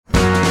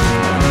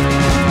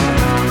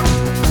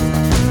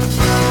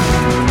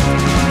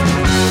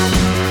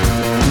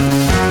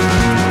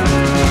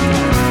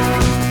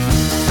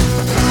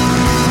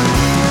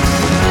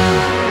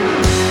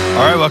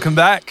welcome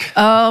back.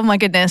 Oh my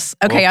goodness.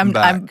 Okay,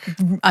 Welcome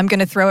I'm going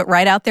to throw it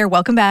right out there.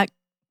 Welcome back.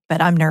 But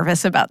I'm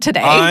nervous about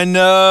today. I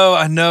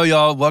know,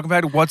 y'all. Welcome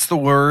back to What's the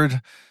Word?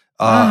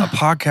 A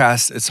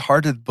podcast. It's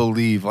hard to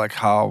believe like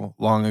how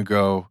long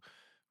ago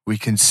we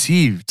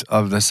conceived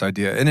of this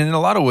idea. And in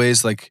a lot of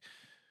ways, like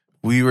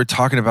we were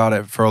talking about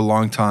it for a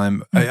long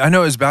time. I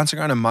know it was bouncing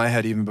around in my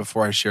head even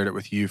before I shared it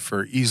with you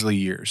for easily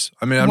years.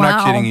 I mean, I'm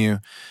not kidding you.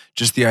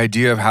 Just the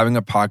idea of having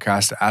a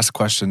podcast to ask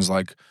questions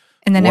like,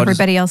 and then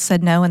everybody else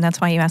said no, and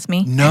that's why you asked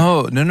me?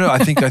 No. I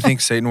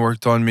think Satan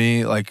worked on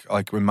me, like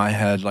in my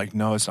head, like,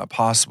 no, it's not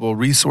possible.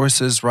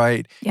 Resources,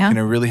 right? Yeah.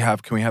 Can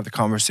we have the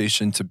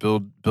conversation to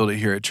build it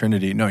here at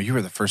Trinity? No, you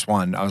were the first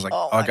one. I was like,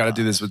 I got to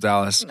do this with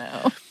Dallas.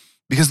 No.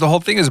 Because the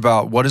whole thing is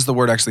about what does the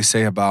word actually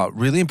say about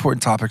really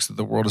important topics that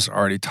the world is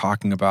already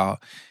talking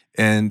about.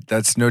 And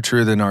that's no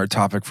truer than our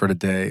topic for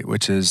today,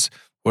 which is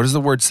what does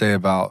the word say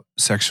about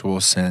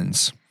sexual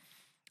sins?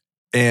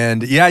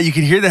 And yeah, you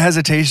can hear the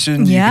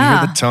hesitation. You can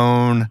hear the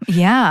tone.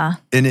 Yeah.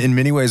 In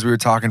many ways, we were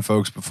talking,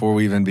 folks, before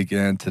we even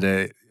began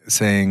today,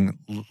 saying,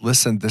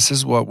 listen, this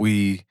is what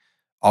we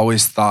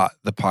always thought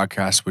the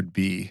podcast would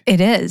be.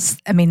 It is.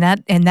 I mean,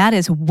 that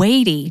is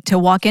weighty to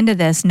walk into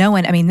this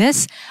knowing, I mean,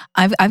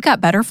 I've got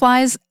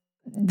butterflies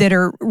that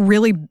are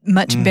really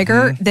much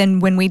bigger than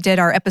when we did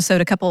our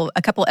episode a couple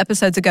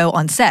episodes ago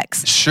on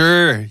sex.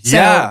 Sure. So,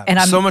 yeah. And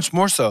so much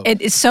more so.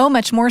 It is so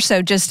much more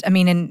so just, I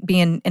mean, in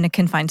being in a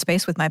confined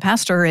space with my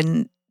pastor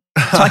and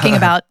talking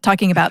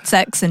about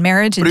sex and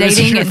marriage and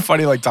dating. It's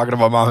funny, like talking to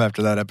my mom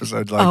after that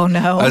episode. Like, oh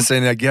no. I was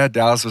saying like, yeah,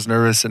 Dallas was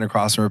nervous sitting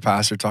across from her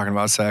pastor talking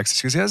about sex.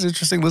 She goes, yeah, it's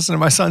interesting listening to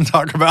my son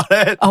talk about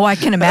it. Oh, I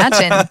can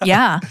imagine.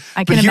 Yeah,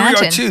 I can but here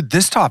imagine. we are too.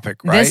 This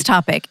topic, right? This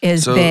topic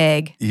is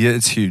big. Yeah,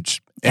 it's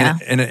huge. Yeah.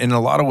 And in a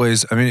lot of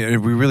ways, I mean,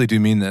 we really do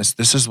mean this.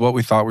 This is what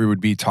we thought we would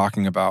be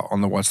talking about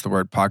on the What's the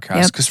Word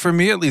podcast. Because for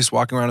me, at least,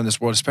 walking around in this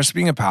world, especially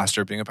being a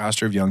pastor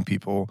of young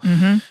people,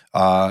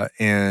 I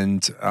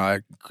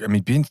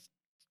mean, being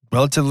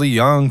relatively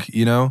young,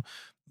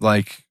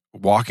 like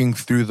walking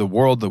through the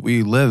world that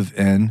we live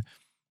in,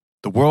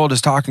 the world is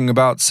talking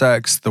about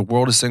sex. The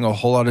world is saying a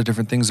whole lot of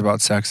different things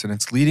about sex, and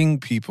it's leading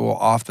people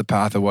off the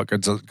path of what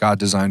God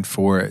designed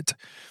for it.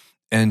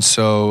 And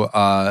so,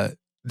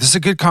 this is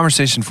a good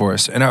conversation for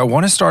us. And I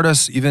want to start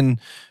us even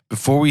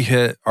before we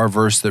hit our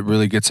verse that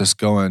really gets us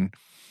going.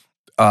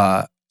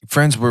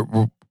 Friends,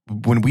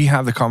 when we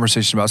have the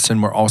conversation about sin,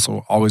 we're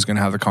also always going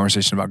to have the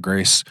conversation about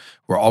grace.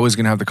 We're always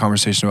going to have the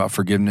conversation about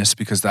forgiveness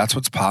because that's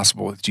what's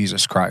possible with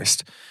Jesus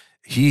Christ.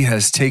 He's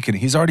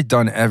already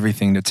done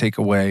everything to take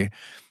away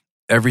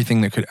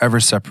everything that could ever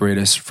separate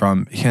us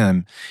from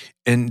him.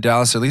 In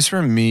Dallas, at least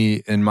for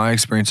me, in my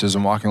experiences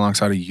and walking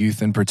alongside of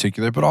youth in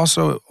particular, but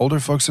also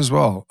older folks as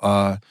well,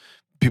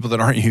 people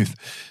that aren't youth.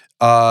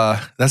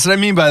 That's what I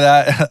mean by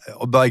that.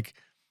 Like,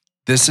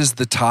 this is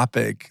the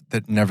topic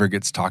that never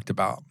gets talked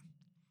about.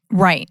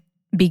 Right.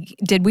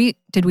 Did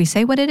we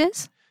say what it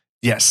is?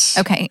 Yes.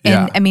 Okay.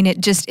 Yeah. And I mean,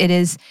 it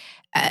is,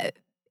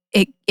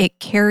 it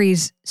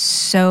carries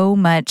so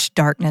much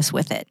darkness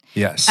with it.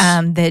 Yes.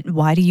 That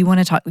why do you want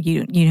to talk?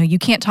 You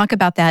can't talk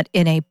about that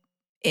in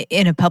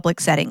a public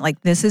setting. Like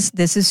this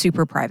is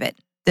super private.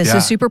 This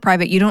is super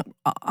private. You don't,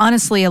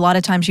 honestly, a lot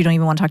of times you don't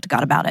even want to talk to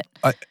God about it.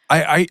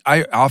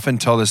 I often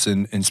tell this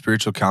in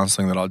spiritual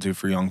counseling that I'll do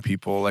for young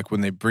people, like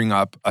when they bring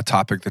up a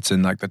topic that's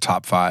in like the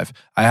top 5.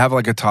 I have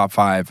like a top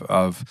 5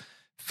 of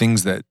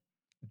things that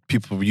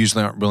people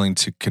usually aren't willing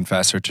to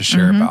confess or to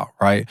share about,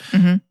 right?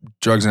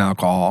 Drugs and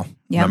alcohol.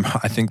 Yep.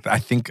 I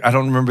think I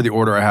don't remember the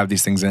order I have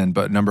these things in,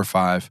 but number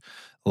 5,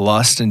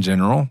 lust in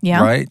general,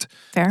 right?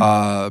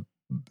 Fair.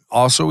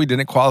 Also, we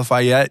didn't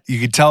qualify yet. You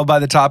could tell by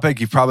the topic,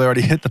 you've probably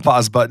already hit the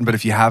pause button, but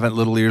if you haven't,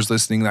 little ears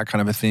listening, that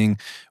kind of a thing,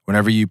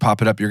 whenever you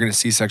pop it up, you're going to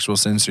see sexual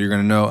sin, so you're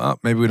going to know,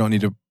 maybe we don't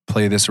need to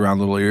play this around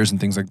little ears and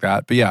things like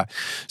that. But yeah,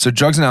 so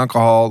drugs and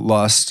alcohol,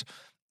 lust,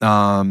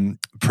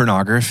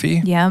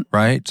 pornography,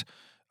 right?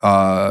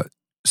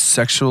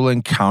 Sexual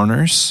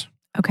encounters.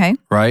 Okay.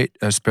 Right?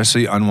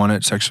 Especially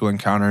unwanted sexual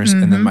encounters.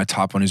 And then my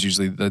top one is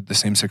usually the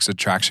same-sex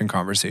attraction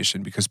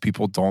conversation because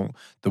people don't,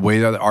 the way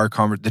that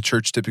the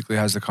church typically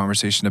has the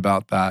conversation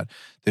about that,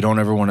 they don't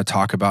ever want to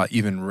talk about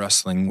even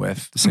wrestling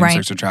with the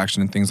same-sex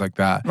attraction and things like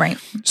that. Right.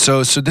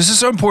 So this is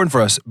so important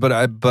for us. But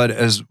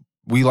as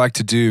we like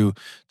to do,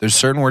 there's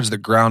certain words that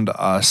ground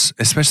us,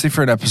 especially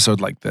for an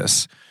episode like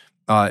this.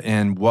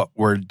 And what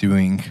we're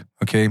doing,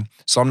 okay?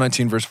 Psalm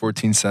 19 verse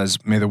 14 says,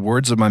 "May the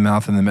words of my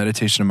mouth and the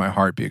meditation of my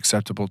heart be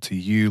acceptable to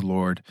you,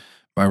 Lord,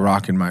 my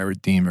rock and my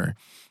redeemer."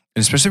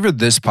 And especially for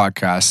this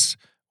podcast,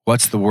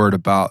 what's the word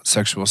about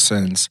sexual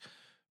sins?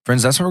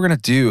 Friends, that's what we're going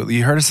to do.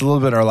 You heard us a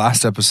little bit in our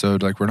last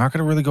episode. Like, we're not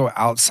going to really go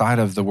outside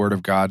of the word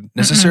of God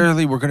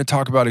necessarily. We're going to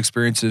talk about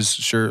experiences,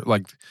 sure,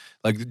 like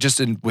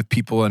just with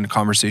people and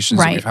conversations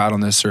that we've had on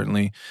this,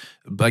 certainly,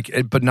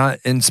 but not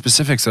in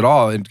specifics at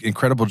all, in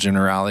incredible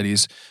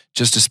generalities,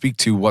 just to speak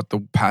to what the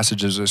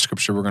passages of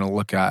scripture we're going to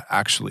look at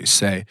actually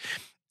say.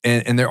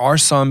 And there are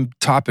some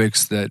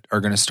topics that are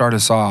going to start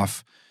us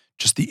off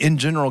just the in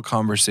general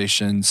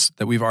conversations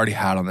that we've already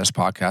had on this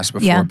podcast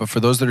before. Yeah. But for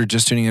those that are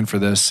just tuning in for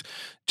this,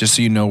 just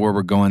so you know where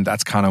we're going,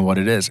 that's kind of what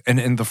it is.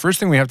 And the first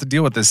thing we have to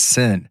deal with is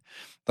sin.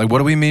 Like, what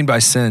do we mean by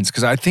sins?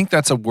 Because I think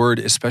that's a word,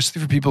 especially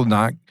for people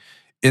not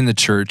in the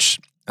church,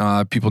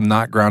 people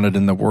not grounded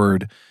in the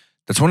word.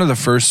 That's one of the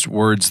first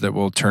words that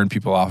will turn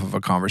people off of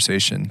a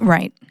conversation.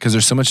 Right. Because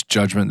there's so much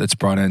judgment that's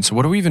brought in. So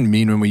what do we even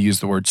mean when we use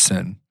the word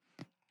sin?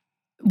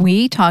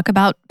 We talk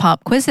about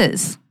pop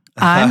quizzes.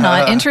 I'm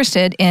not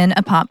interested in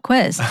a pop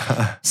quiz.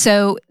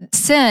 So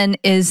sin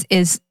is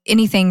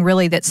anything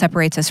really that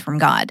separates us from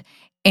God.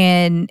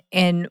 And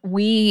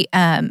we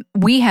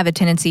have a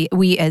tendency,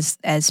 we as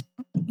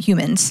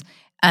humans,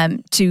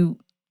 to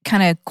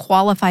kind of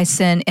qualify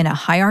sin in a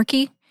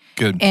hierarchy.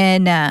 Good.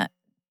 And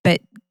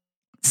but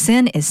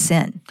sin is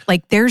sin.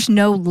 Like, there's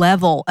no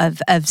level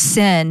of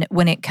sin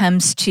when it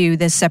comes to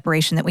this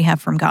separation that we have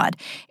from God.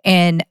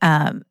 And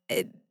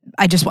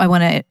I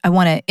want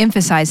to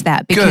emphasize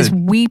that, because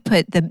Good. we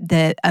put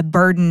a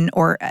burden,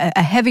 or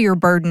a heavier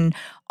burden,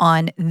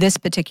 on this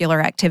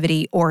particular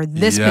activity or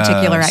this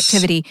particular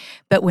activity.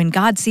 But when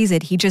God sees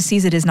it, He just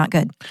sees it as not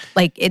good.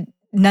 Like,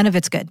 none of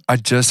it's good. I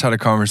just had a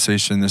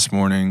conversation this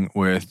morning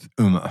with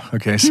Uma.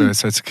 Okay, so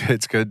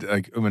it's good.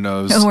 Like, Uma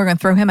knows. Oh, we're going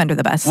to throw him under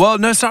the bus. Well,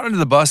 no, it's not under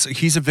the bus.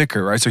 He's a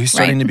vicar, right? So he's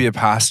starting to be a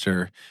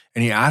pastor.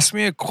 And he asked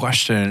me a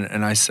question,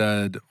 and I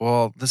said,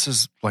 well, this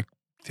is like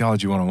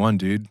Theology 101,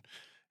 dude.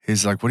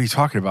 He's like, what are you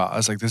talking about? I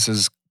was like, this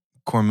is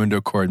Coram Mundo,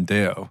 Coram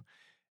Deo.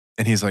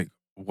 And he's like,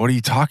 what are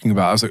you talking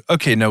about? I was like,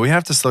 okay, no, we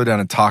have to slow down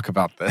and talk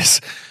about this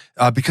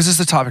because it's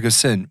the topic of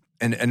sin.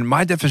 And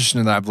my definition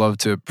of that I've loved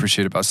to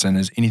appreciate about sin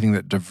is anything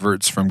that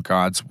diverts from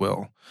God's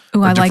will.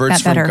 Ooh, I like that better.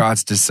 Diverts from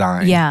God's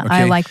design. Yeah, okay?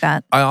 I like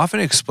that. I often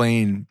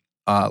explain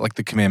like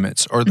the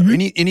commandments or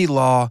any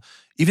law,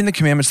 even the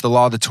commandments, the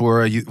law, the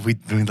Torah. We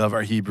love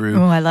our Hebrew.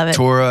 Oh, I love it.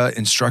 Torah,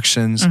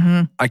 instructions.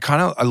 Mm-hmm.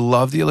 I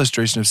love the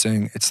illustration of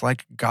saying it's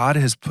like God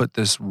has put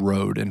this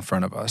road in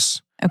front of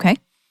us. Okay.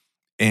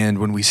 And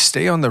when we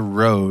stay on the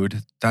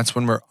road, that's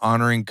when we're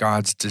honoring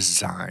God's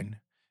design,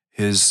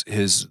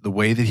 the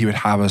way that He would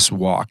have us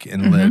walk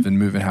and live and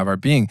move and have our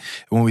being.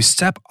 And when we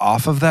step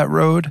off of that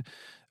road,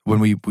 when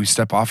we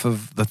step off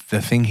of the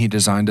thing He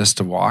designed us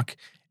to walk,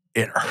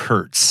 it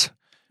hurts.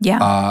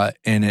 Yeah.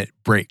 And it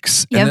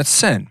breaks. Yep. And that's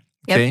sin.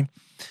 Okay. Yep.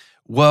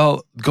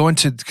 Well, going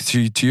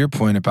to your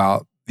point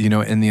about,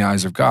 in the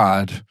eyes of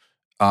God,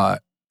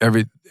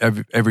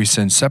 every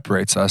sin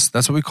separates us.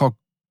 That's what we call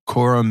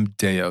Coram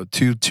Deo,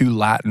 two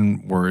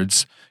Latin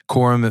words.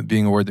 Coram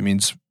being a word that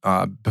means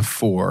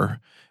before,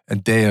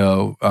 and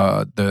Deo,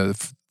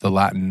 the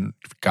Latin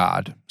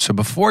God. So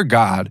before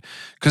God,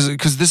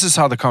 because this is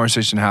how the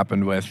conversation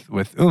happened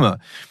with Uma.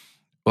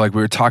 Like,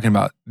 we were talking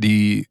about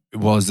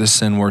is this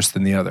sin worse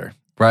than the other?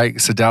 Right?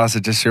 So Dallas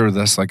had just shared with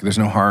us, like, there's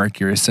no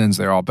hierarchy of sins,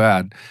 they're all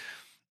bad.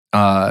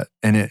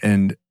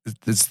 And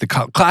it's the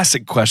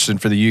classic question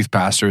for the youth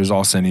pastor: is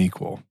all sin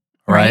equal?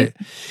 Right?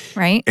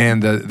 Right.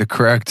 And the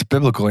correct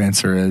biblical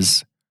answer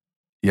is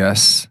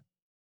yes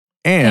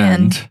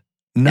and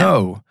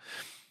no.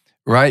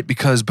 Right?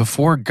 Because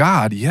before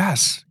God,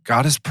 yes,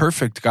 God is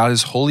perfect. God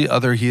is wholly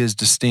other. He is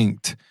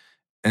distinct.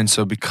 And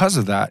so because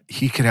of that,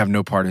 He could have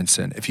no part in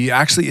sin. If He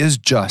actually is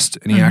just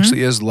and He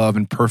actually is love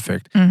and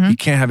perfect, He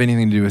can't have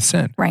anything to do with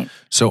sin. Right.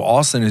 So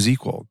all sin is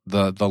equal.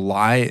 The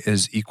lie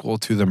is equal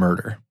to the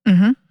murder,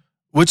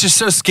 which is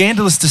so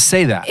scandalous to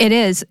say that. It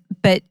is,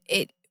 but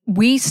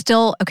we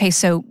still,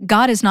 so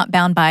God is not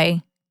bound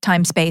by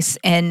time, space,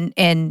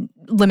 and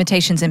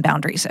limitations and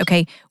boundaries,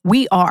 okay?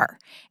 We are.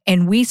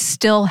 And we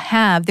still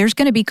there's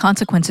going to be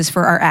consequences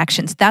for our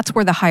actions. That's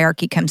where the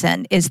hierarchy comes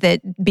in, is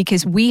that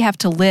because we have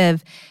to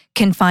live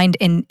confined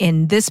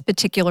in this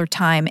particular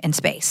time and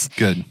space.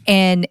 Good.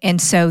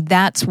 And so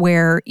that's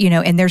where,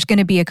 and there's going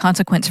to be a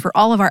consequence for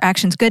all of our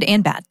actions, good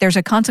and bad. There's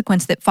a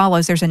consequence that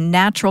follows. There's a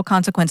natural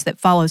consequence that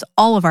follows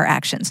all of our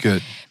actions.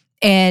 Good.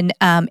 And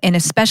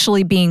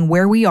especially being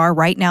where we are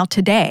right now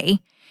today,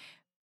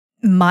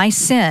 my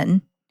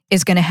sin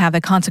is going to have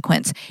a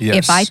consequence. Yes.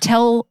 If I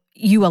tell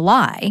you a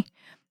lie,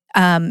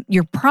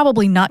 you're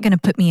probably not going to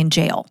put me in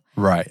jail.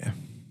 Right.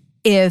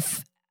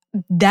 If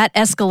that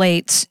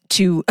escalates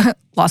to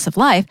loss of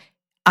life,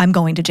 I'm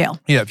going to jail.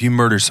 Yeah, if you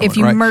murder someone, if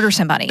you murder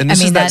somebody. And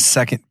this is that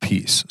second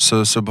piece.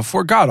 So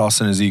before God, all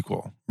sin is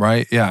equal,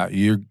 right? Yeah,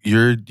 you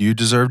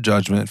deserve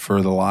judgment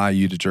for the lie.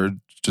 You deserve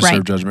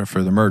judgment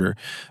for the murder.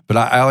 But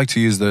I like to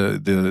use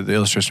the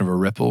illustration of a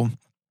ripple.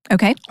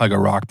 Okay. Like a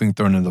rock being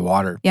thrown into the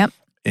water. Yep.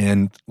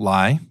 And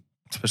lie,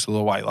 especially a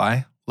little white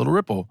lie, little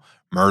ripple.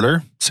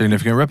 Murder,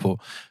 significant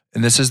ripple.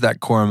 And this is that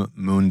coram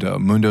mundo.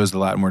 Mundo is the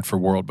Latin word for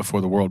world,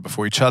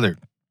 before each other.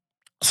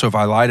 So if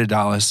I lie to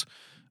Dallas,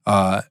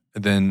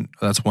 then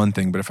that's one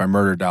thing. But if I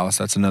murder Dallas,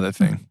 that's another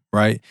thing,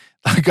 right?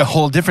 Like a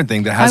whole different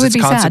thing that has its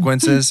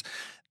consequences,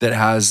 that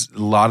has a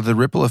lot of the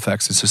ripple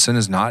effects. And so sin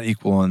is not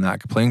equal on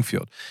that playing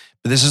field.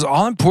 But this is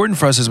all important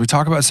for us as we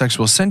talk about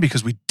sexual sin,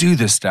 because we do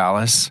this,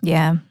 Dallas.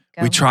 Yeah.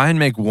 We try and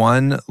make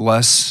one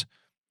less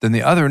than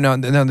the other. Now,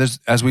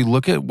 as we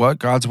look at what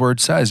God's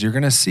word says, you're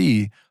going to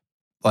see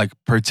like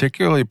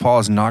particularly Paul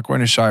is not going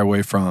to shy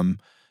away from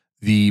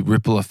the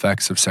ripple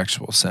effects of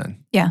sexual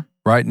sin. Yeah.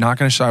 Right? Not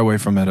going to shy away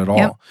from it at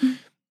all. Yep.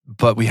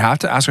 But we have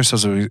to ask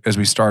ourselves as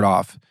we start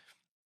off,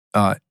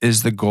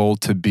 is the goal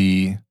to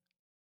be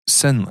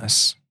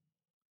sinless?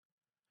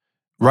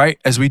 Right?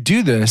 As we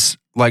do this,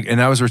 like, and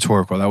that was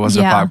rhetorical. That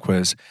wasn't a pop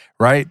quiz,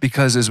 right?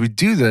 Because as we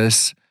do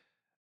this,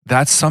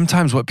 that's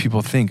sometimes what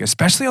people think,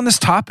 especially on this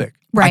topic.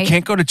 Right. I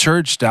can't go to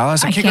church,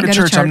 Dallas. I can't go to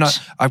church.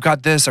 I've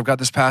got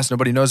this past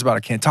nobody knows about. I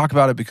can't talk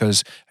about it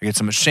because I get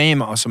so much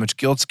shame, so much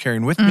guilt's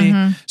carrying with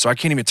me. So I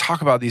can't even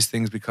talk about these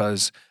things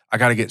because I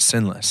got to get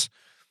sinless.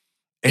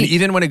 And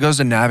even when it goes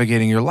to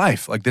navigating your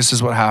life, like this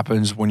is what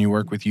happens when you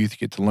work with youth. You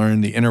get to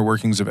learn the inner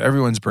workings of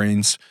everyone's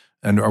brains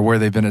or where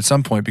they've been at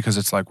some point, because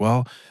it's like,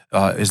 well,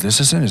 is this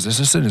a sin? Is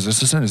this a sin? Is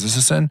this a sin? Is this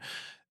a sin?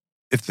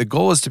 If the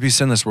goal is to be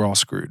sinless, we're all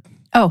screwed.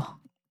 Oh,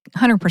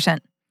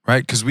 100%.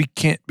 Right? Because we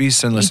can't be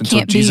sinless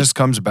until Jesus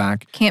comes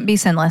back. Can't be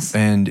sinless.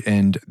 And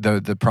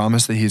the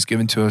promise that he's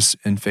given to us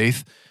in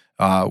faith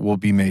will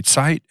be made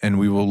sight, and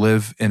we will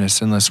live in a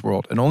sinless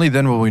world. And only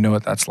then will we know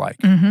what that's like.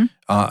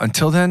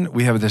 Until then,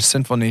 we have this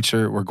sinful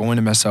nature. We're going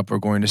to mess up. We're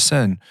going to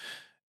sin.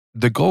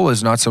 The goal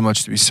is not so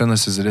much to be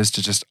sinless as it is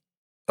to just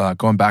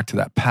going back to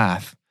that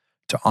path,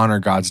 to honor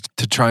God,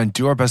 to try and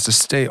do our best to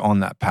stay on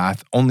that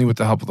path, only with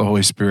the help of the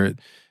Holy Spirit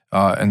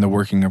and the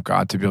working of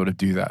God to be able to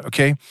do that,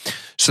 okay?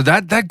 So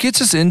that gets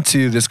us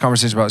into this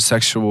conversation about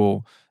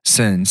sexual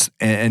sins.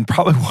 And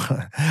probably,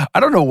 I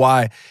don't know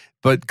why,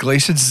 but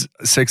Galatians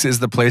 6 is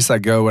the place I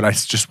go when I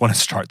just want to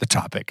start the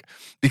topic.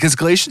 Because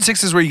Galatians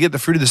 6 is where you get the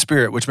fruit of the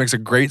Spirit, which makes a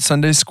great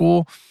Sunday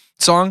school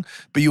song,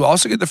 but you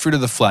also get the fruit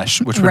of the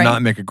flesh, which would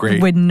not make a great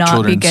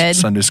children's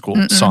Sunday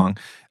school song.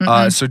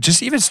 So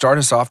just even start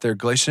us off there.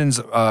 Galatians,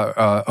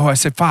 I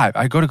said 5.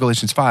 I go to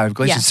Galatians 5.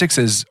 Galatians 6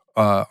 is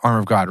armor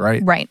of God,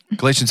 right? Right.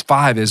 Galatians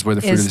 5 is where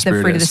the fruit of the Spirit is.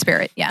 The fruit of the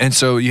Spirit, yeah. And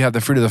so you have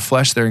the fruit of the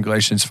flesh there in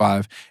Galatians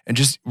 5. And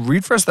just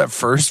read for us that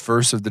first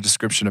verse of the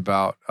description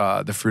about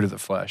the fruit of the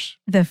flesh.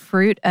 The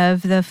fruit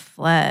of the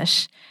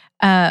flesh.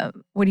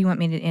 What do you want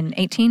me to, in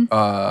 18?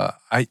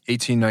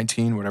 18,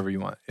 19, whatever you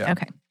want. Yeah.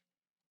 Okay.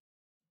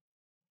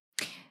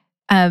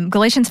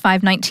 Galatians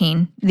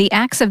 5:19, the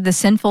acts of the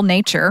sinful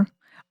nature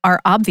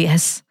are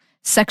obvious: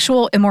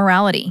 sexual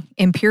immorality,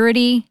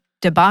 impurity,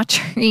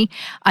 debauchery,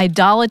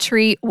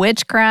 idolatry,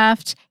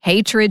 witchcraft,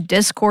 hatred,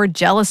 discord,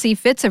 jealousy,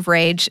 fits of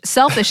rage,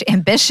 selfish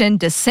ambition,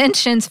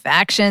 dissensions,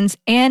 factions,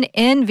 and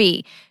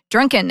envy,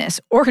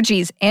 drunkenness,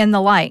 orgies, and the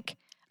like.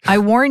 I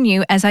warn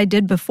you, as I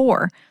did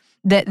before,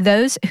 that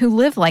those who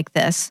live like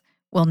this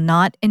will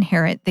not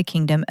inherit the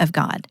kingdom of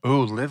God. Oh,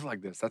 live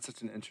like this. That's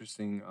such an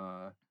interesting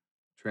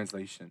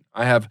translation.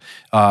 I have,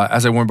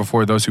 as I warned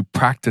before, those who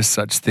practice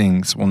such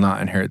things will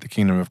not inherit the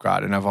kingdom of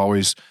God. And I've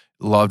always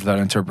loved that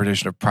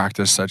interpretation of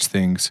practice such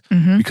things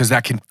because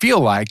that can feel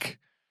like,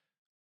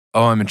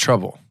 oh, I'm in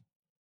trouble.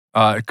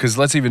 Because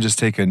let's even just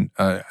take an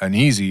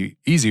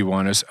easy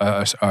one,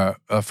 for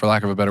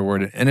lack of a better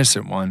word, an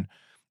innocent one,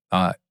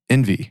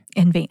 envy.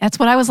 Envy. That's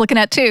what I was looking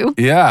at too.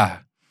 Yeah.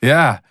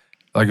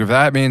 Like if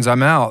that means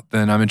I'm out,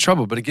 then I'm in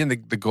trouble. But again, the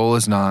goal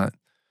is not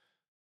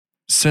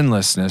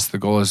sinlessness. The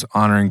goal is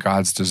honoring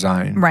God's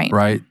design.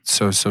 Right.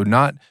 So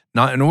not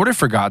in order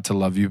for God to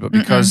love you, but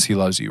because he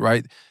loves you,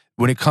 right?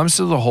 When it comes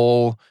to the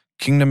whole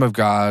kingdom of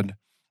God,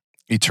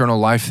 eternal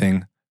life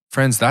thing,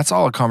 friends, that's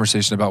all a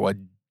conversation about what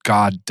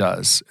God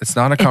does. It's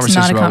not a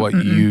conversation about what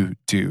you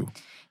do.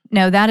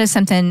 No, that is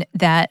something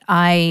that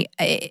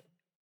an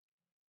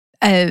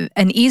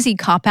easy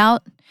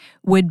cop-out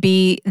would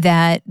be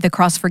that the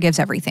cross forgives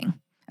everything.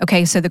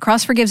 Okay, so the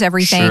cross forgives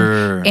everything,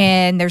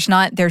 and there's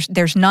not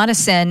a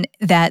sin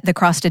that the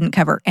cross didn't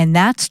cover, and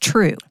that's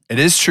true. It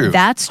is true.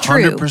 That's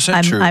true.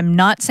 100% true. I'm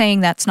not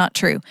saying that's not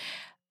true.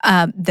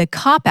 The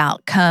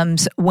cop-out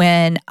comes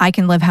when I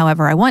can live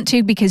however I want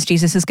to because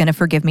Jesus is going to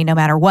forgive me no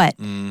matter what.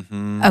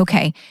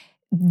 Okay,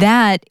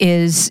 that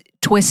is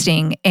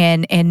twisting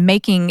and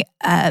making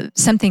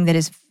something that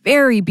is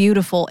very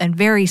beautiful and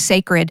very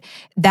sacred,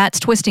 that's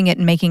twisting it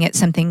and making it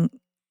something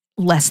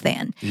less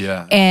than.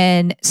 Yeah.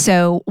 And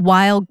so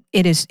while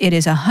it is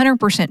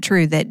 100%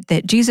 true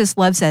that Jesus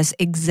loves us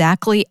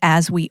exactly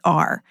as we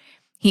are,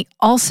 he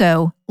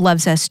also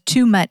loves us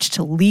too much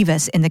to leave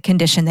us in the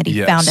condition that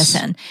he found us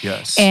in.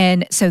 Yes.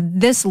 And so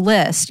this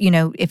list,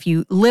 if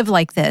you live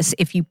like this,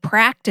 if you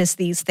practice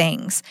these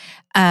things,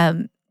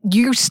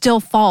 you still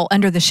fall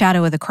under the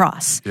shadow of the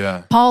cross.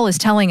 Yeah. Paul is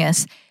telling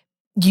us,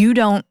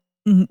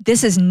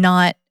 this is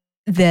not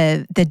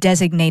the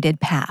designated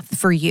path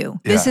for you.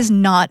 Yeah. This is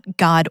not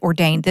God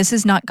ordained. This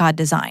is not God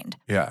designed.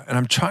 Yeah, and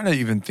I'm trying to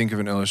even think of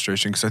an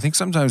illustration because I think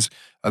sometimes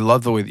I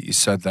love the way that you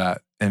said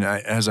that. And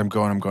as I'm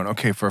going,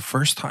 okay, for a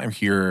first time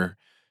here,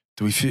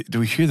 do we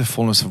hear the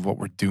fullness of what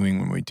we're doing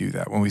when we do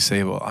that? When we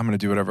say, well, I'm going to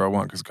do whatever I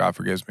want because God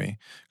forgives me,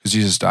 because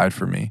Jesus died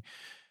for me.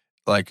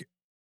 Like,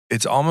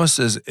 it's almost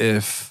as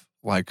if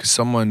like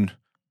someone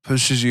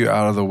pushes you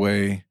out of the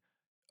way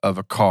of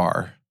a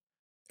car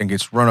and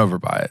gets run over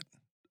by it.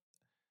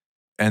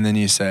 And then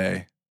you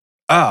say,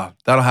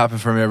 that'll happen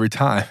for me every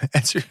time.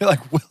 And so you're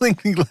like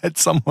willingly let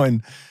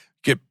someone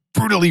get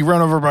brutally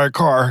run over by a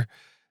car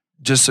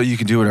just so you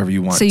can do whatever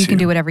you want so you can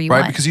do whatever you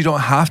right? want. Because you don't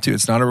have to.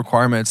 It's not a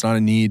requirement. It's not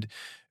a need.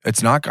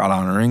 It's not God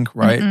honoring,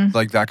 right? Mm-mm.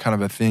 Like that kind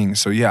of a thing.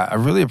 So yeah, I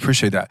really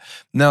appreciate that.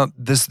 Now,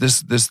 this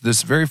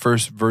very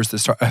first verse,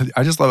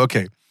 I just love,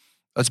 okay,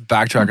 let's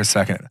backtrack a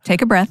second.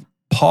 Take a breath.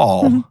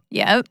 Paul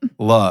Yep.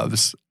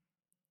 loves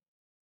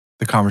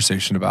the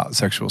conversation about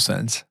sexual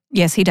sins.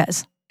 Yes, he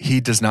does.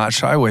 He does not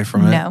shy away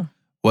from it No.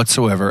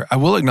 whatsoever. I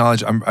will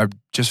acknowledge, I've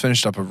just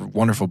finished up a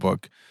wonderful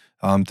book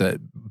that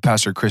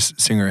Pastor Chris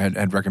Singer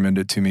had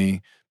recommended to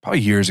me probably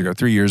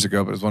 3 years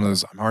ago, but it was one of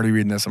those, I'm already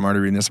reading this,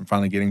 I'm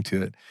finally getting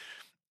to it.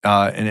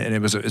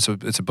 And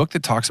it's a book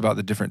that talks about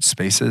the different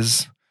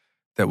spaces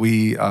that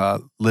we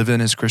live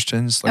in as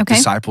Christians, like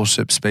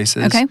discipleship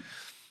spaces. Okay.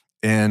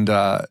 And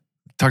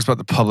talks about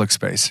the public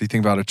space. So you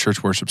think about a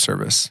church worship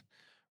service,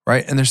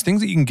 right? And there's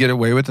things that you can get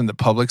away with in the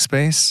public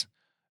space,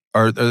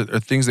 or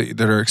things that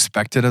are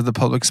expected of the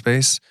public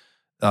space.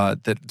 I'm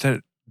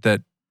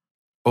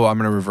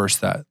going to reverse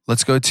that.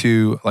 Let's go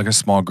to like a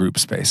small group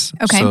space.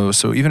 Okay.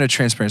 So even a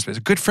transparent space,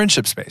 a good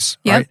friendship space,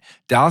 Yep. right?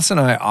 Dallas and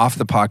I off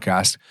the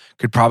podcast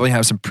could probably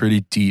have some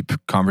pretty deep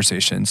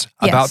conversations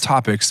about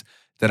topics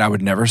that I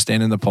would never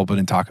stand in the pulpit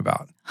and talk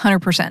about.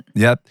 100%.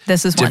 Yep.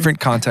 This is different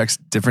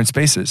context, different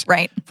spaces.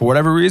 Right. For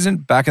whatever reason,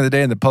 back in the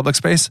day in the public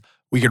space,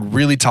 we could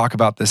really talk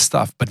about this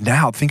stuff. But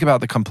now think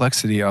about the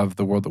complexity of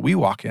the world that we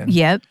walk in.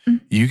 Yep.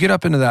 You get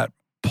up into that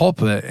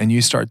pulpit and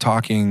you start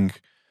talking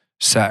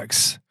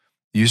sex.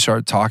 You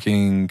start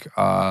talking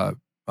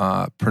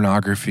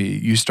pornography.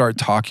 You start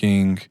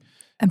talking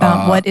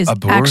about what is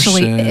abortion.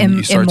 actually immoral.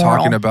 You start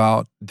talking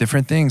about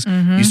different things.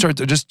 Mm-hmm. You start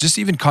to just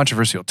even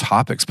controversial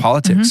topics,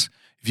 politics. Mm-hmm.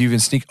 If you even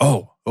sneak,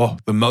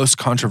 the most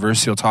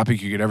controversial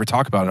topic you could ever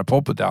talk about in a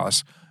pulpit,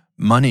 Dallas,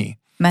 money.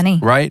 Money.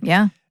 Right?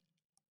 Yeah.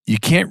 You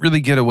can't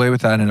really get away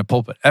with that in a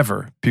pulpit,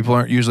 ever. People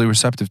aren't usually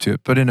receptive to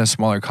it, but in a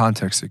smaller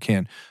context, it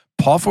can.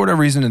 Paul, for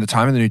whatever reason, in the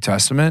time of the New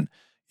Testament,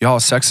 y'all,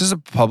 sex is a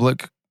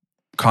public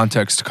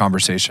context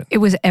conversation. It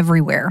was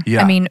everywhere.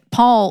 Yeah. I mean,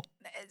 Paul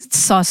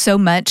saw so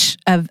much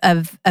of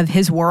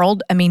his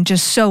world. I mean,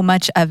 just so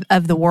much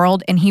of the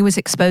world. And he was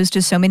exposed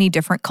to so many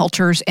different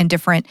cultures and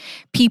different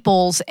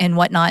peoples and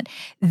whatnot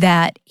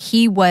that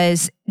he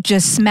was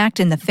just smacked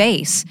in the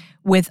face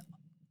with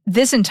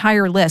this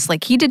entire list.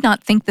 Like, he did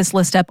not think this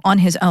list up on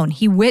his own.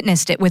 He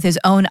witnessed it with his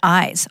own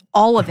eyes,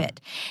 all of it.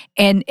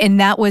 And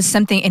that was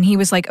something, and he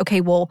was like, okay,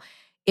 well,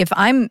 if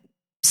I'm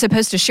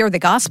supposed to share the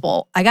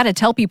gospel, I got to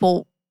tell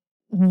people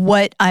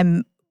what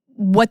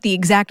the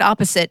exact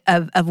opposite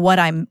of what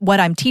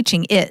I'm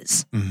teaching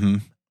is. Mm-hmm.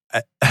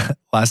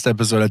 Last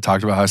episode, I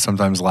talked about how I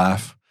sometimes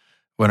laugh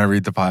when I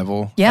read the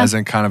Bible, as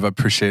in kind of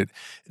appreciate.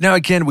 Now,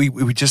 again,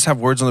 we just have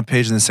words on the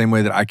page in the same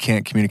way that I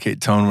can't communicate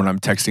tone when I'm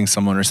texting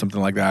someone or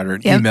something like that, or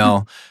an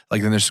email.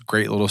 Like, then there's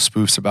great little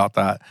spoofs about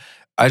that.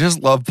 I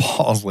just love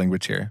Paul's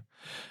language here.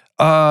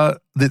 And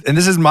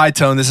this is my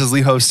tone. This is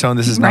Lee Host's tone.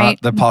 This is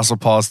not the Apostle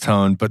Paul's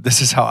tone, but this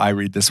is how I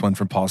read this one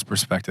from Paul's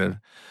perspective.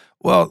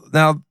 Well,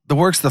 now, the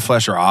works of the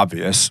flesh are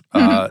obvious.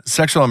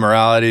 Sexual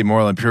immorality,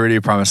 moral impurity,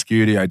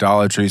 promiscuity,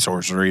 idolatry,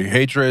 sorcery,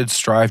 hatred,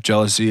 strife,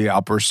 jealousy,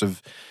 outbursts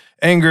of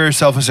anger,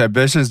 selfish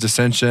ambitions,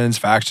 dissensions,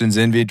 factions,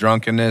 envy,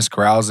 drunkenness,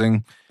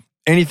 carousing,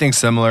 anything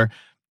similar.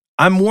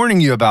 I'm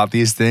warning you about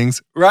these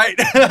things, right?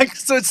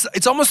 So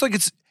it's almost like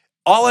it's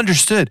all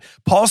understood.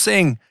 Paul's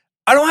saying,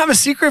 I don't have a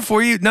secret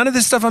for you. None of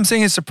this stuff I'm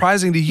saying is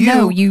surprising to you.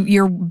 No,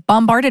 you're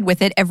bombarded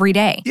with it every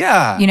day.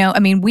 Yeah. You know, I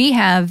mean, we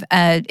have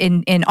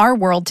in our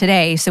world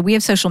today, so we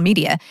have social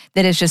media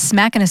that is just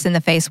smacking us in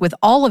the face with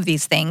all of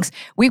these things.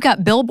 We've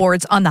got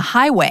billboards on the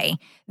highway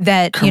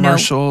that,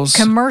 commercials.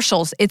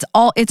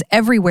 It's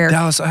everywhere.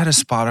 Dallas, I had a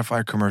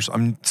Spotify commercial.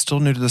 I'm still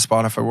new to the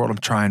Spotify world. I'm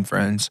trying,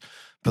 friends.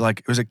 But like,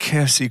 it was a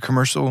KFC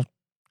commercial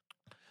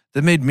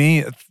that made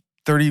me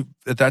 30,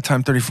 at that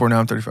time 34,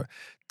 now I'm 35,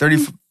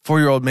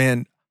 34-year-old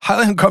man,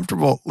 highly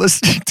uncomfortable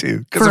listening to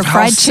because of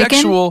how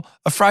sexual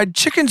a fried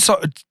chicken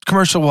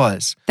commercial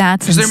was.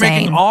 That's insane. Because they're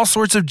making all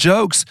sorts of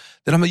jokes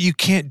that I'm like, you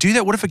can't do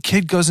that. What if a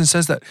kid goes and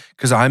says that?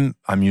 Because I'm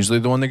usually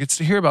the one that gets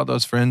to hear about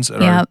those friends.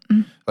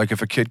 Like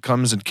if a kid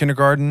comes in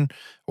kindergarten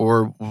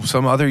or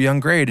some other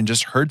young grade and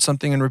just heard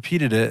something and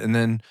repeated it, and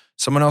then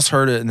someone else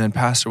heard it, and then,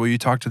 Pastor, will you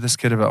talk to this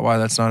kid about why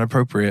that's not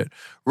appropriate?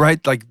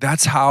 Right? Like,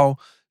 that's how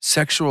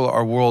sexual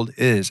our world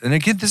is. And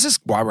again, this is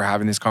why we're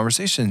having these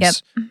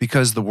conversations,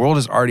 because the world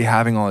is already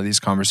having all of these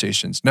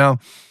conversations. Now,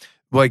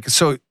 like,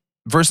 so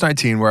verse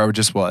 19, where I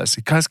just was,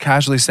 he's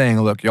casually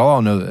saying, look, y'all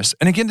all know this.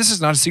 And again, this is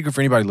not a secret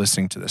for anybody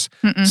listening to this.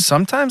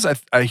 Sometimes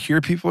I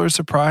hear people are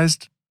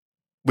surprised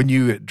when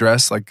you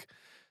address like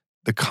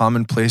the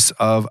commonplace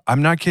of,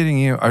 I'm not kidding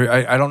you.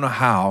 I don't know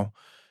how.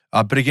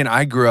 But again,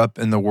 I grew up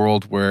in the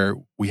world where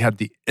we had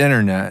the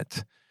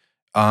internet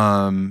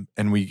and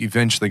we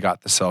eventually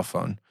got the cell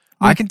phone.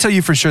 I can tell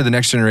you for sure the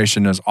next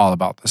generation knows all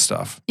about this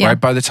stuff, right?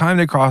 By the time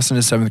they cross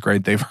into 7th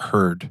grade, they've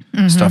heard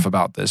stuff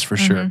about this for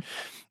sure.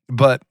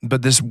 But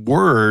this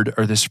word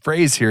or this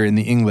phrase here in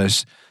the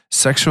English,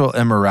 sexual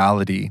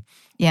immorality,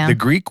 the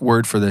Greek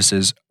word for this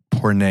is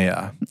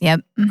porneia.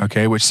 Yep.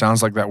 Okay, which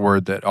sounds like that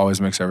word that always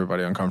makes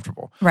everybody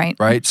uncomfortable. Right.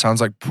 Right? Sounds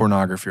like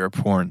pornography or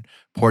porn.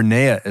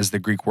 Porneia is the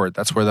Greek word.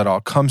 That's where that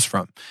all comes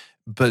from.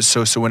 But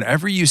so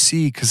whenever you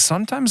see, because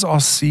sometimes I'll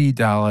see,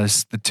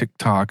 Dallas, the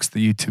TikToks,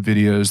 the YouTube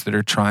videos that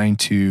are trying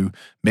to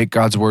make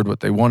God's word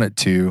what they want it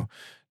to,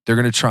 they're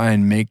going to try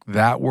and make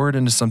that word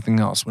into something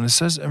else. When it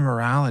says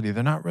immorality,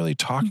 they're not really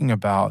talking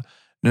about,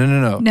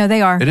 no. No,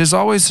 they are. It is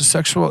always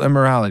sexual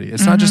immorality.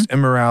 It's not just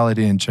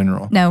immorality in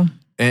general. No.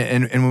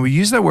 And when we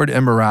use that word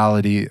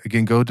immorality,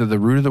 again, go to the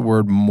root of the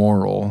word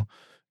moral,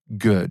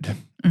 good,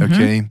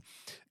 okay?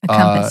 A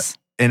compass.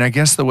 And I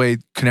guess the way,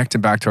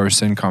 connecting back to our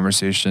sin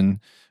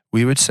conversation,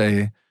 we would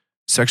say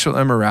sexual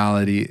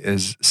immorality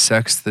is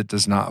sex that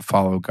does not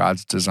follow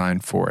God's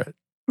design for it.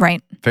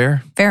 Right.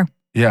 Fair? Fair.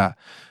 Yeah.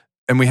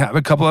 And we have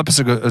a couple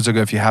episodes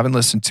ago, if you haven't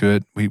listened to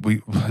it, we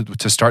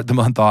to start the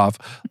month off,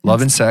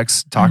 love and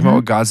sex, talking about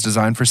what God's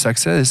design for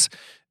sex is.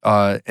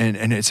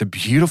 And it's a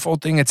beautiful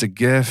thing. It's a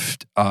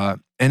gift. And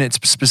it's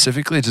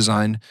specifically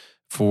designed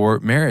for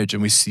marriage.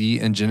 And we see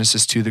in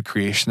Genesis 2, the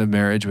creation of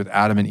marriage with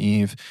Adam and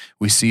Eve.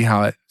 We see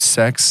how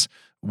sex,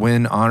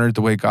 when honored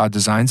the way God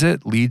designs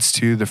it, leads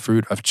to the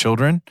fruit of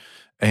children.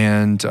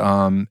 And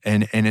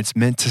it's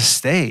meant to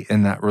stay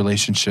in that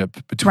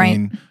relationship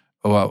between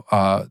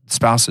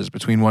spouses,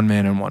 between one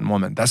man and one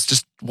woman. That's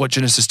just what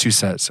Genesis 2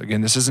 says. Again,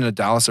 this isn't a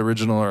Dallas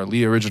original or a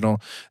Lee original.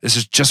 This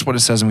is just what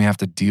it says, and we have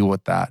to deal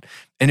with that.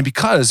 And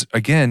because,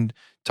 again,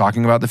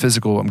 talking about the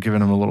physical, I'm giving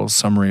them a little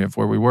summary of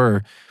where we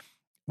were.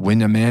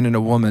 When a man and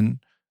a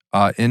woman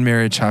in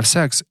marriage have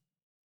sex,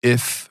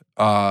 if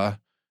I'm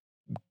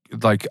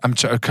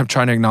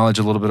trying to acknowledge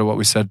a little bit of what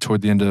we said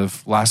toward the end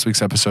of last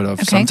week's episode of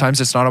sometimes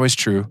it's not always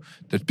true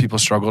that people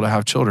struggle to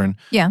have children.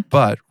 Yeah.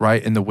 But,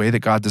 right, in the way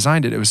that God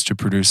designed it, it was to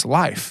produce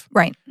life.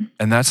 Right.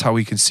 And that's how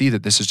we can see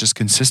that this is just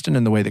consistent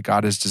in the way that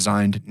God has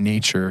designed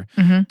nature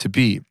to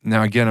be.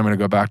 Now, again, I'm going to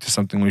go back to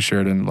something we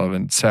shared in Love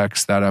and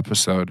Sex, that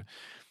episode,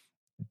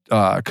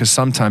 because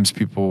sometimes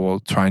people will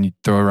try and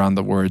throw around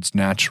the words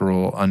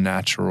natural,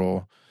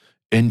 unnatural,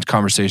 in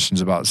conversations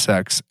about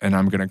sex, and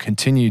I'm going to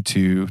continue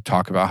to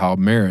talk about how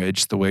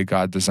marriage, the way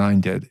God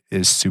designed it,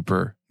 is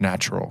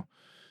supernatural.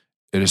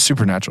 It is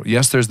supernatural.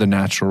 Yes, there's the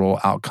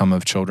natural outcome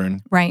of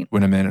children, right,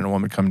 when a man and a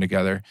woman come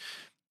together,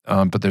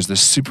 but there's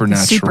this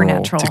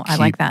supernatural to keep I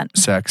like that.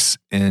 sex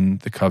in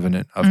the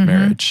covenant of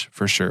marriage,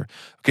 for sure.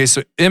 Okay,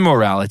 so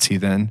immorality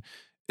then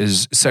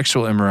is,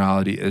 sexual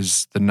immorality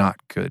is the not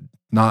good,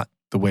 not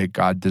the way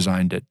God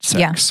designed it,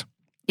 sex.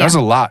 That was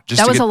a lot, just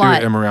to get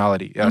through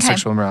immorality. Yeah,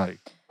 sexual immorality.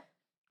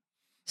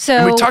 So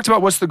and we talked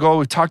about what's the goal.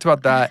 We talked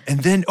about that.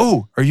 And then,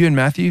 are you in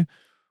Matthew?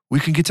 We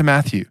can get to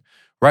Matthew,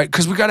 right?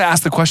 Because we got to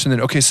ask the question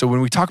then, okay, so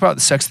when we talk about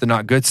the sex, the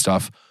not good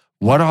stuff,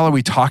 what all are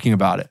we talking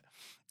about it?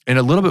 And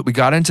a little bit, we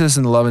got into this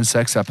in the Love and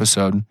Sex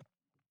episode,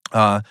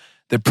 that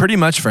pretty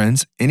much,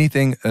 friends,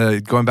 anything,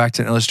 going back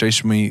to an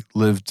illustration we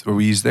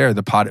used there,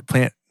 the potted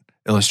plant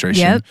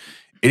illustration,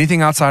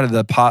 anything outside of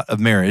the pot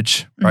of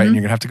marriage, right? And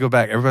you're going to have to go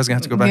back. Everybody's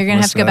going to have to go back You're going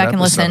to have to go back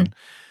and listen.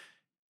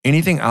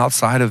 Anything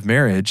outside of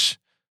marriage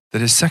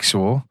that is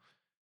sexual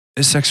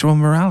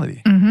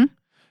immorality.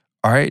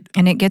 All right.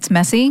 And it gets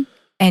messy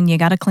and you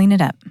got to clean it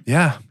up.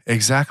 Yeah,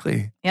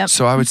 exactly. Yep.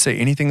 So I would say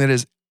anything that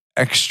is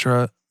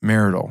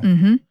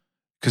extramarital.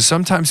 Because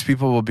sometimes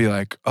people will be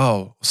like,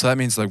 oh, so that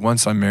means like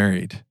once I'm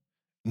married.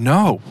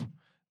 No.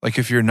 Like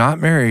if you're not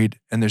married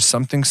and there's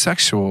something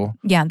sexual.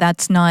 Yeah,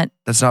 that's not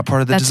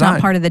part of the design. That's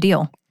not part of the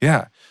deal.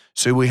 Yeah.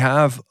 So we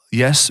have,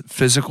 yes,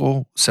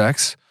 physical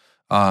sex.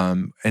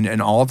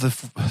 And all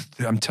the,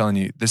 I'm telling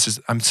you,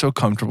 I'm so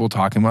comfortable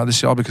talking about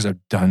this, y'all, because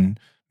I've done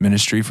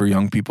ministry for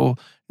young people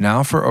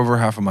now for over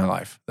half of my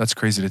life. That's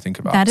crazy to think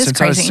about. That is Since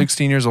crazy. I was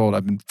 16 years old,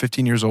 I've been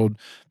 15 years old,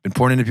 been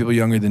pouring into people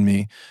younger than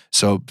me.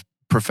 So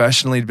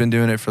professionally, been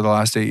doing it for the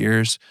last 8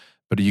 years,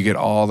 but you get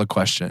all the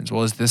questions.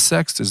 Well, is this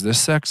sex? Is this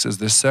sex? Is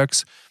this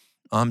sex?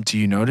 Do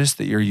you notice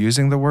that you're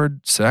using the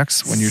word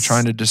sex when you're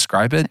trying to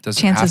describe it? Does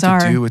Chances it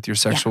have to are, do with your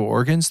sexual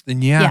organs?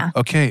 Then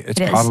okay, it's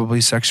probably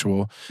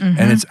sexual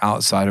and it's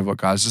outside of what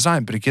God's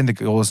designed. But again, the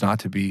goal is not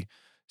to be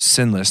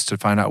sinless, to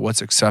find out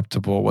what's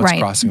acceptable, what's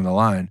crossing the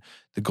line.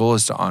 The goal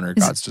is to honor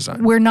God's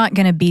design. We're not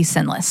going to be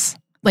sinless.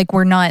 Like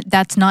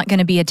that's not going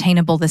to be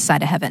attainable this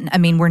side of heaven. I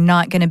mean,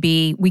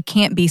 we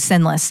can't be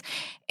sinless.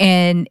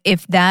 And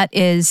if that's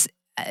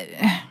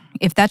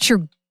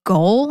your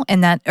goal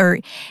and that, or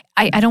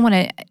I don't want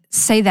to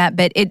say that,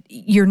 but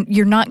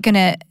you're not going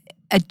to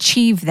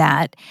achieve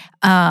that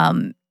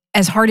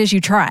as hard as you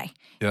try.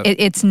 Yep.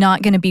 It's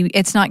not going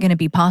to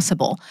be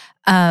possible.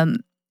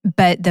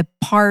 But the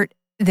part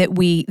that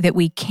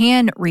we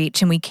can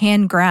reach and we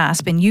can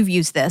grasp, and you've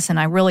used this, and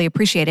I really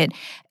appreciate it,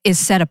 is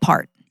set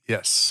apart.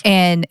 Yes.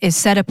 And is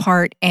set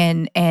apart,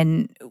 and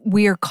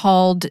we are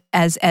called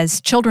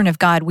as children of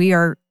God, we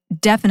are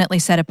definitely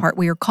set apart.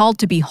 We are called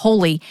to be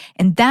holy,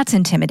 and that's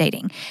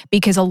intimidating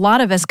because a lot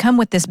of us come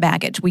with this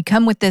baggage. We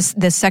come with this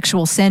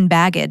sexual sin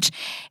baggage,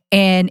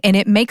 And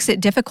it makes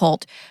it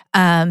difficult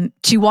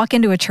to walk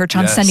into a church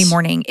on Sunday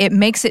morning. It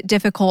makes it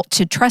difficult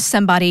to trust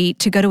somebody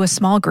to go to a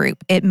small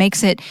group. It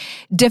makes it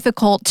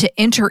difficult to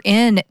enter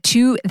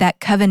into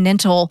that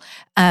covenantal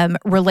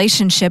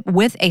relationship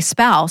with a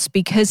spouse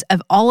because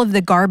of all of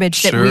the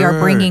garbage that we are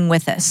bringing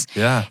with us.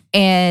 Yeah.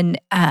 And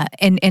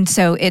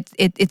so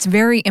it's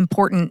very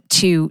important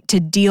to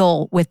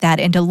deal with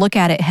that and to look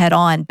at it head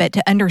on, but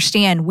to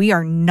understand we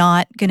are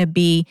not going to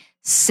be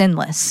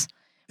sinless.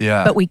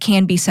 Yeah. But we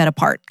can be set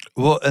apart.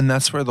 Well, and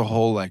that's where the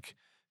whole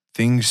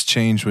things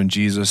change when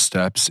Jesus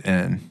steps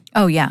in.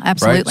 Oh yeah,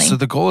 absolutely. Right? So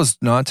the goal is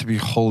not to be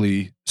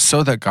holy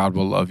so that God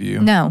will love you.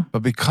 No.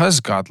 But because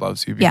God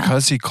loves you,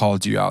 because he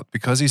called you out,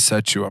 because he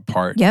set you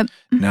apart. Yep.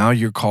 Now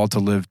you're called to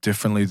live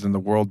differently than the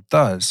world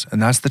does.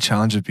 And that's the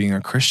challenge of being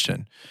a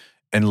Christian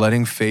and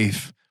letting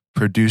faith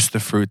produce the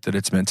fruit that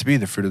it's meant to be,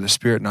 the fruit of the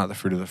Spirit, not the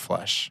fruit of the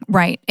flesh.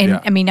 Right.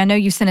 And I mean, I know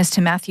you sent us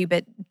to Matthew,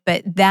 but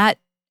that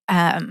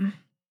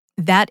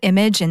that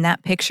image and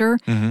that picture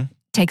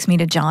takes me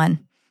to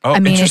John. Oh, I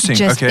mean, interesting.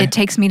 It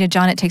takes me to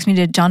John. It takes me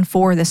to John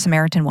 4, the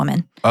Samaritan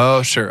woman.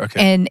 Oh, sure.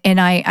 Okay. And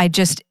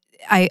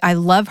I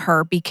love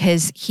her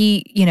because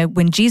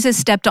when Jesus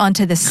stepped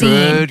onto the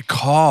scene. Good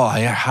call.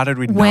 How did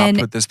we not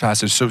put this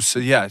passage? So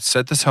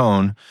set the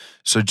tone.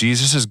 So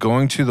Jesus is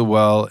going to the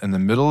well in the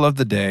middle of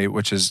the day,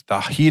 which is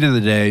the heat of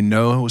the day.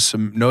 No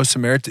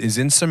Samaritan is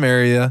in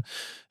Samaria.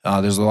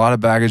 There's a lot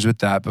of baggage with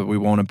that, but we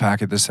won't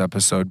unpack it this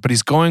episode. But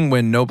he's going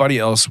when nobody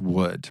else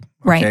would.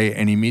 Okay? Right.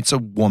 And he meets a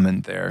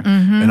woman there.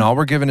 And all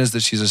we're given is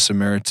that she's a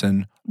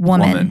Samaritan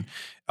woman.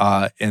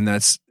 And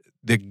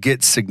that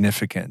gets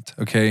significant.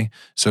 Okay.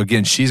 So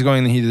again, she's going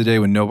in the heat of the day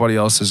when nobody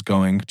else is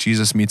going.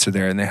 Jesus meets her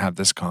there and they have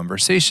this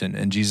conversation.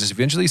 And Jesus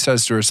eventually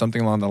says to her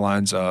something along the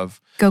lines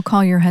of, "Go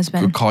call your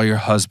husband." Go call your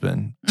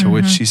husband. To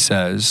which she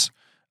says,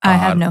 I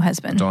have no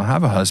husband. Don't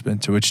have a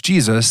husband. To which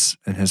Jesus,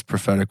 in his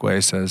prophetic way,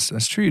 says,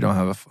 that's true, you don't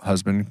have a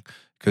husband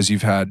because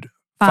you've had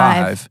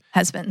five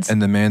husbands. And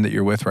the man that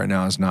you're with right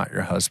now is not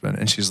your husband.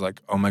 And she's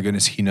like, oh my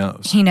goodness, he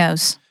knows. He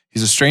knows.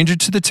 He's a stranger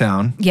to the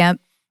town. Yep.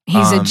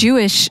 He's a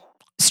Jewish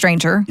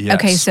stranger. Yes,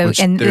 okay, so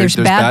and there's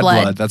bad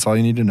blood. That's all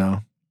you need to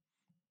know.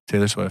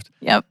 Taylor Swift.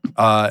 Yep.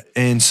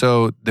 And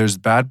so there's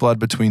bad blood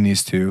between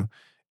these two,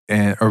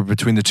 or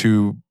between the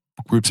two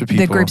groups of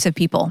people. The groups of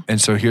people.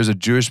 And so here's a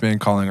Jewish man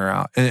calling her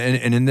out.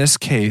 And in this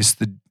case,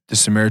 the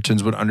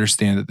Samaritans would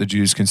understand that the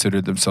Jews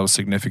considered themselves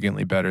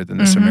significantly better than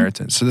the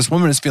Samaritans. So this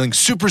woman is feeling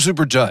super,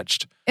 super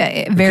judged.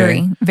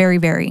 Very, very,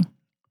 very.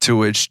 To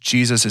which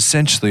Jesus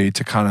essentially,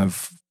 to kind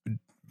of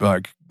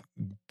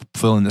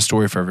fill in the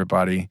story for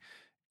everybody,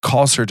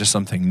 calls her to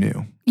something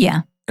new.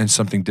 Yeah. And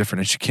something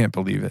different, and she can't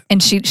believe it.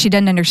 And she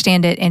doesn't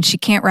understand it, and she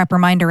can't wrap her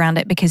mind around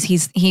it because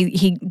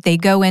they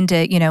go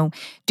into,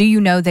 do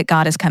you know that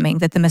God is coming,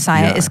 that the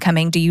Messiah is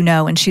coming? Do you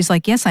know? And she's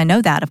like, yes, I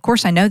know that. Of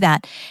course I know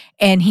that.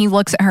 And he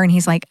looks at her and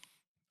he's like,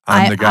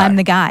 I'm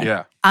the guy.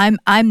 Yeah.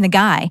 I'm the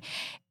guy.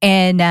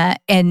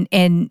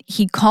 And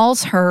he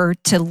calls her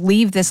to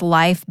leave this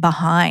life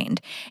behind,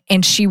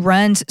 and she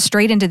runs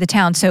straight into the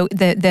town. So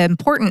the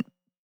important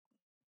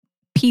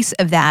piece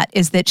of that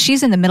is that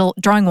she's in the middle,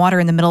 drawing water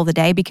in the middle of the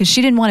day because she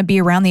didn't want to be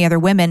around the other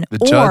women,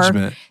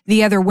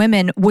 the other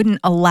women wouldn't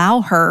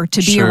allow her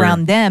to be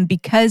around them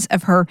because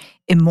of her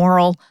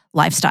immoral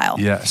lifestyle.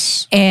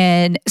 Yes.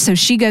 And so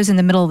she goes in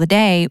the middle of the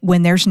day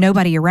when there's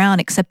nobody around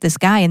except this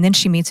guy, and then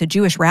she meets a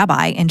Jewish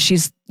rabbi, and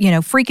she's,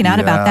 freaking out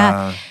about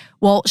that.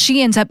 Well,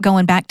 she ends up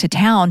going back to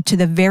town to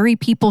the very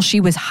people she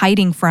was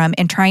hiding from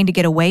and trying to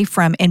get away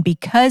from. And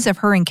because of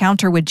her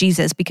encounter with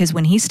Jesus, because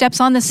when he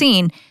steps on the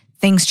scene,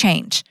 things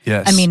change.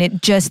 Yes. I mean,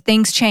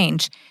 things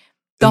change.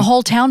 The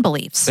whole town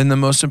believes. And the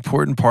most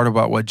important part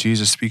about what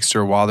Jesus speaks to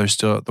her while they're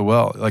still at the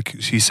well,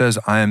 he says,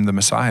 I am the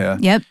Messiah.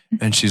 Yep.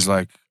 And she's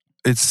like,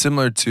 it's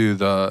similar to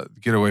the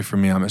get away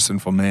from me, I'm a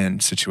sinful man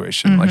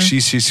situation. Like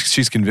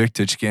she's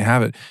convicted, she can't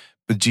have it.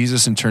 But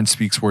Jesus in turn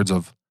speaks words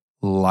of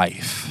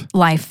life.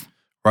 Life.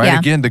 Right? Yeah.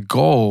 Again, the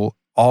goal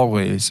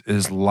always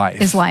is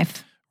life. Is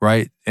life.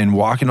 Right? And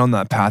walking on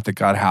that path that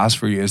God has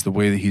for you is the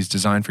way that he's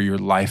designed for your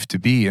life to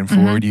be. And for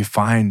where do you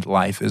find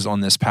life is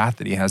on this path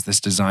that he has this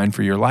design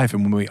for your life.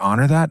 And when we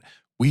honor that,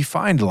 we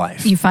find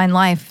life. You find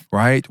life.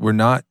 Right? We're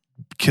not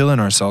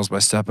killing ourselves by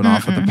stepping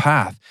off of the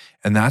path.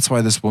 And that's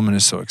why this woman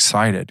is so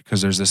excited,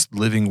 because there's this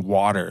living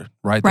water,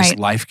 right? This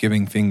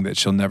life-giving thing that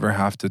she'll never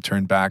have to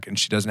turn back. And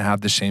she doesn't have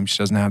the shame. She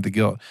doesn't have the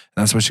guilt.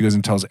 And that's why she goes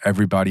and tells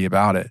everybody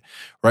about it.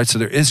 Right? So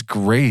there is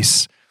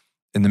grace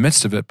in the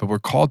midst of it, but we're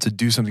called to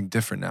do something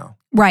different now.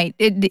 Right.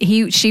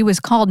 She was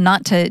called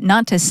not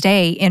to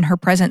stay in her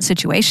present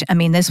situation. I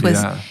mean, this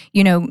was,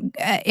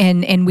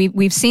 and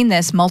we've seen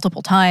this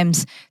multiple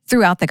times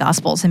throughout the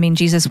Gospels. I mean,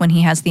 Jesus, when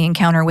he has the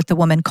encounter with the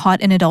woman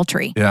caught in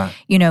adultery,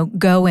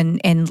 go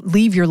and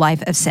leave your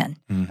life of sin.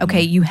 Mm-hmm.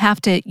 Okay, you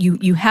have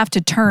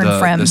to turn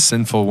from the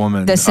sinful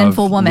woman. The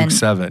sinful woman. Luke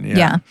 7.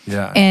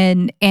 Yeah.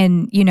 And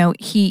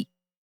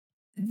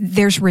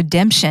there's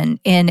redemption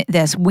in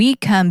this. We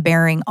come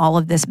bearing all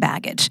of this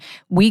baggage.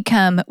 We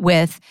come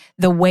with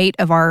the weight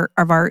of our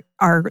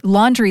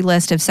laundry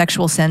list of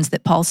sexual sins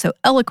that Paul so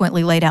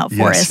eloquently laid out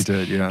for us. Yes, he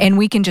did, yeah. And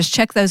we can just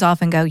check those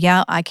off and go,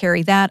 yeah, I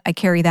carry that, I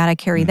carry that, I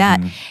carry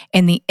that.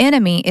 And the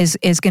enemy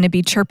is going to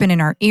be chirping in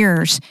our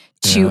ears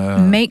to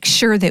make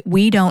sure that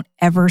we don't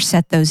ever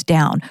set those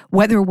down,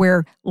 whether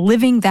we're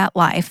living that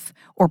life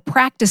or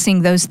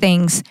practicing those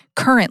things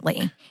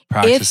currently.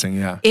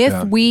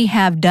 If we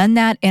have done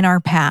that in our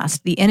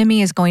past, the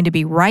enemy is going to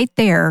be right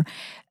there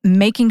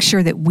making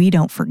sure that we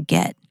don't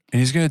forget. And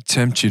he's going to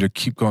tempt you to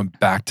keep going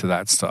back to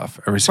that stuff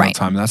every single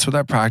time. And that's what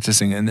that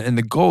practicing. And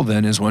the goal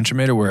then is, once you're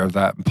made aware of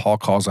that, and Paul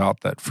calls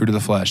out that fruit of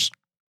the flesh,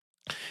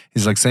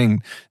 he's like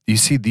saying, do you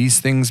see these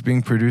things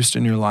being produced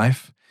in your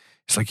life?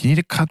 It's like, you need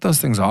to cut those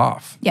things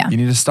off. Yeah. You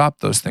need to stop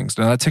those things.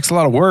 Now, that takes a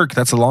lot of work.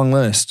 That's a long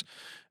list.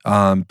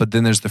 But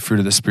then there's the fruit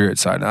of the Spirit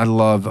side. And I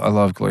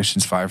love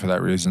Galatians 5 for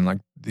that reason. Like,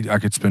 I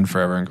could spend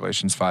forever in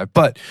Galatians 5.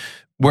 But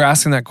we're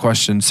asking that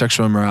question,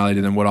 sexual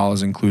immorality, then what all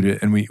is included.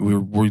 And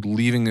we're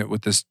leaving it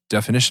with this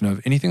definition of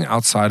anything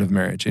outside of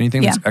marriage,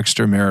 anything that's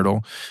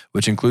extramarital,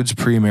 which includes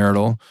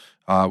premarital,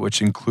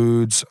 which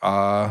includes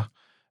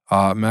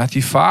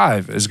Matthew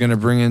 5 is going to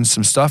bring in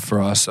some stuff for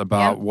us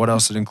about what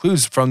else it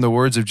includes from the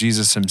words of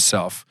Jesus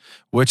himself,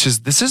 which is,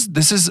 this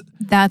is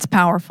that's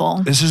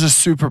powerful. This is a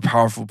super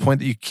powerful point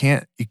that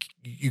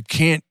you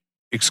can't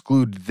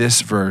exclude this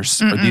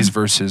verse or these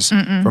verses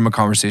from a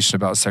conversation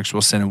about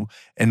sexual sin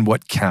and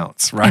what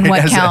counts, right? And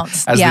what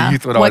counts. As the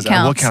youth would always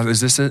ask, what counts?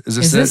 Is this it? Is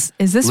this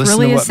listen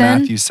really to a what sin?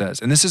 Matthew says.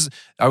 And this is,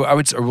 I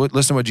would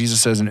listen to what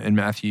Jesus says in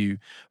Matthew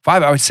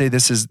 5. I would say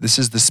this is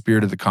the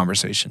spirit of the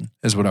conversation,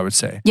 is what I would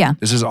say. Yeah.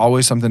 This is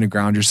always something to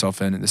ground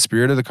yourself in the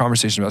spirit of the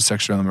conversation about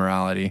sexual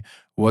immorality.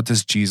 What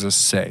does Jesus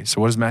say? So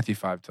what does Matthew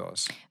 5 tell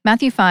us?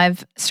 Matthew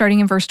 5,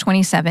 starting in verse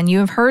 27, you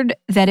have heard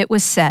that it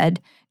was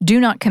said, do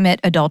not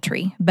commit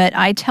adultery. But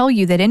I tell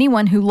you that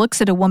anyone who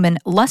looks at a woman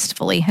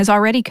lustfully has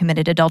already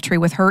committed adultery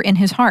with her in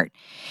his heart.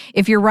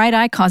 If your right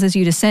eye causes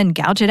you to sin,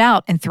 gouge it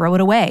out and throw it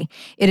away.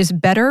 It is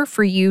better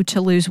for you to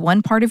lose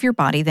one part of your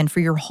body than for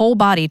your whole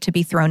body to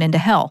be thrown into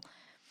hell.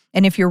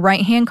 And if your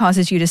right hand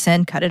causes you to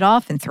sin, cut it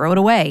off and throw it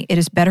away. It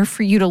is better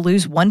for you to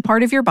lose one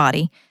part of your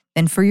body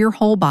than for your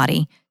whole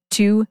body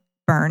to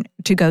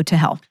go to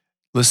hell.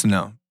 Listen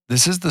now.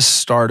 This is the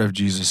start of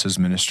Jesus's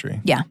ministry.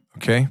 Yeah.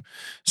 Okay?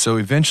 So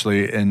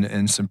eventually,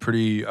 in some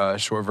pretty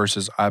short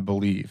verses, I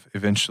believe,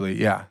 eventually,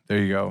 there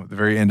you go, the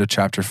very end of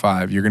chapter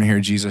 5, you're going to hear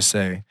Jesus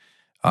say,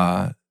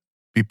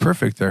 be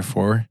perfect,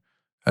 therefore,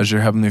 as your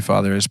heavenly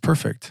Father is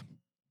perfect.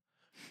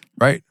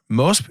 Right?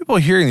 Most people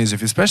hearing these,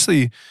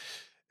 especially,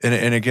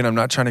 and again, I'm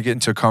not trying to get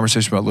into a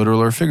conversation about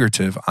literal or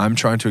figurative. I'm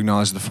trying to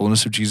acknowledge the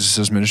fullness of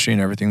Jesus's ministry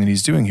and everything that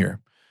he's doing here.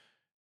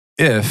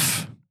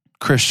 If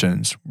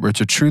Christians were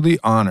to truly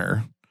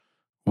honor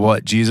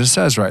what Jesus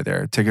says right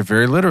there, take it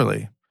very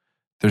literally,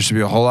 there should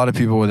be a whole lot of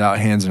people without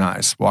hands and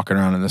eyes walking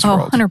around in this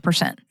world.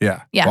 100%.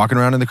 Yeah. Walking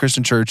around in the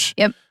Christian church.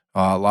 Yep.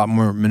 A lot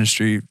more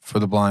ministry for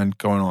the blind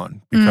going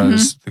on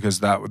because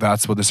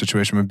that's what the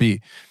situation would be.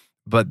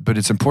 But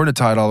it's important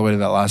to tie it all the way to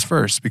that last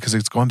verse because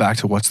it's going back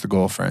to what's the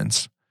goal,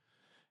 friends.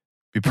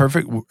 Be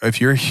perfect.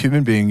 If you're a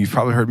human being, you've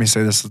probably heard me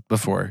say this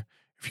before.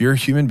 If you're a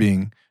human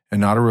being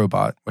and not a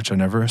robot, which I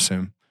never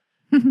assume,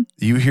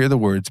 you hear the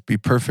words, be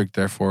perfect,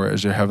 therefore,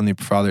 as your heavenly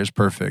Father is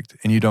perfect.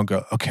 And you don't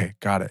go, okay,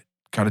 got it.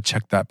 Got to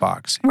check that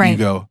box. Right. You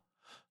go,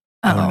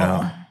 oh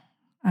no,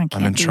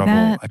 I'm in trouble.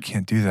 That. I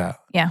can't do that.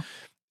 Yeah.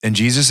 And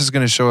Jesus is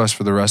going to show us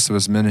for the rest of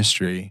his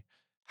ministry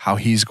how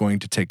he's going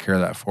to take care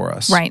of that for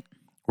us. Right.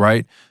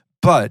 Right?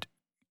 But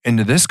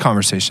into this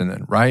conversation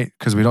then, right?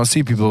 Because we don't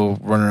see people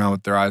running around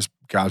with their eyes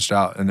gouged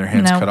out and their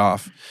hands cut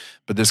off.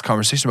 But this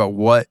conversation about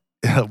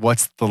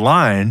what's the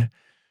line,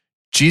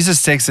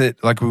 Jesus takes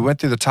it like we went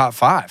through the top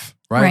 5,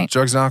 right?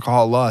 Drugs and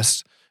alcohol,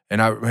 lust.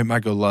 And it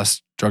might go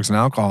lust, drugs and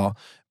alcohol.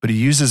 But he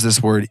uses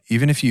this word,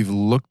 even if you've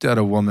looked at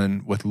a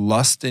woman with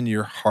lust in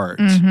your heart,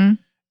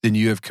 then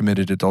you have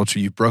committed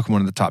adultery. You've broken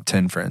one of the top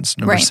 10, friends.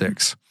 Number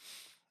 6.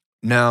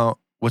 Now,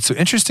 what's so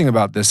interesting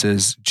about this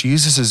is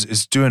Jesus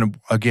is doing,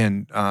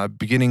 again,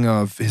 beginning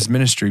of his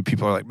ministry,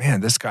 people are like,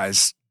 man, this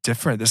guy's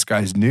different. This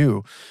guy's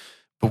new.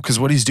 Because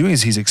what he's doing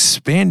is he's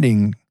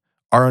expanding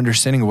our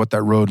understanding of what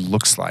that road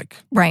looks like.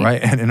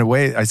 Right. And in a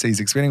way, I say he's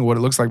expanding what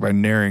it looks like by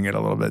narrowing it a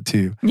little bit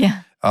too.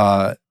 Yeah.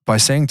 By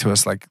saying to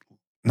us, like,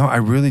 no, I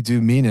really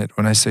do mean it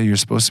when I say you're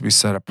supposed to be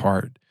set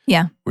apart.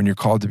 Yeah. When you're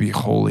called to be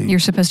holy. You're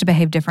supposed to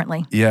behave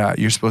differently. Yeah.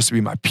 You're supposed to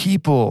be my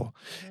people.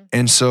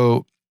 And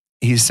so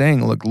he's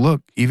saying,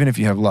 look, even if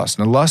you have lust.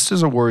 Now, lust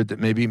is a word that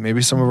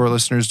maybe some of our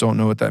listeners don't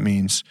know what that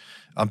means.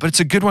 But it's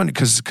a good one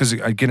because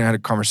again, I had a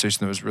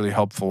conversation that was really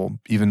helpful,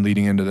 even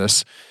leading into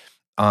this,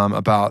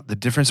 about the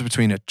difference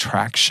between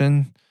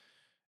attraction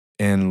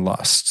and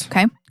lust.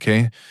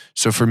 Okay.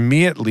 So for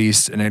me, at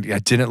least, and I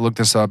didn't look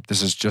this up,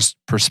 this is just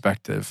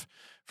perspective.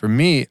 For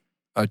me,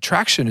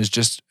 attraction is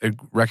just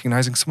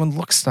recognizing someone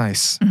looks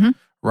nice,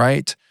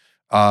 right?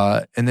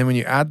 And then when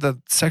you add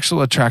the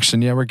sexual attraction,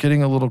 we're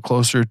getting a little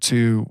closer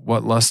to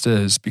what lust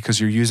is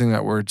because you're using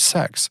that word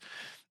sex.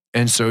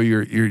 And so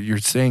you're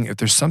saying if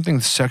there's something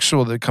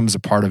sexual that becomes a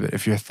part of it,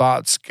 if your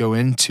thoughts go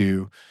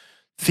into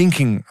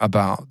thinking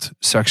about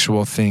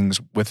sexual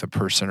things with a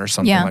person or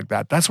something like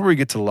that, that's where we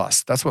get to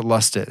lust. That's what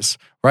lust is,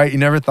 right? You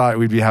never thought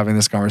we'd be having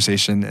this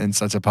conversation in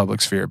such a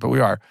public sphere, but we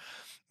are,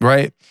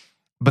 right?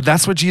 But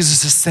that's what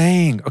Jesus is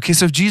saying. Okay,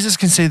 so if Jesus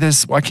can say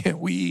this, why can't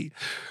we?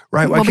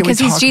 Right? Why can't we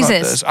talk about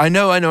this? I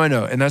know.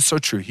 And that's so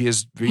true. He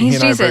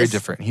and I are very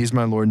different. He's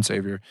my Lord and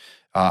Savior.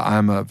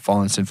 I'm a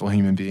fallen, sinful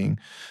human being.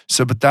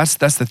 So, but that's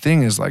the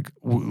thing is like,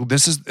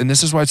 this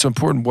is why it's so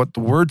important what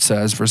the Word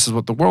says versus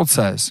what the world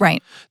says.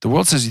 Right. The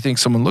world says you think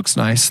someone looks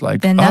nice,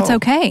 like, then that's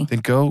okay. Then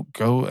go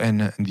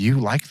and you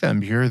like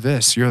them. You're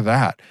this, you're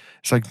that.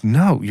 It's like,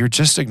 no, you're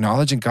just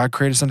acknowledging God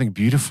created something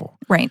beautiful.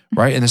 Right.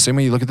 Right? In the same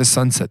way you look at the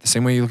sunset, the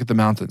same way you look at the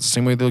mountains, the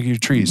same way you look at your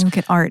trees. Look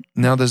at art.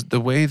 Now,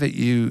 the way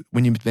that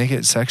when you make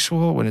it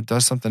sexual, when it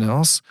does something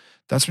else,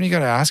 that's when you got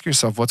to ask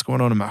yourself, what's going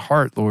on in my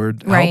heart,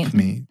 Lord? Help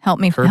me. Help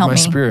me. Curb my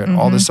spirit,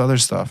 all this other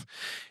stuff.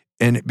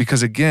 And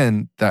because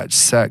again, that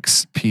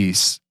sex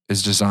piece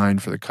is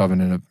designed for the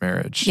covenant of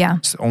marriage. Yeah.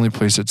 It's the only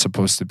place it's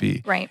supposed to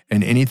be. Right.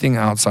 And anything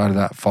outside of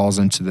that falls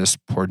into this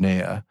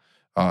porneia,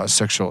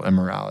 sexual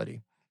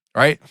immorality.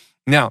 Right?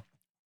 Now,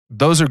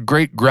 those are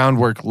great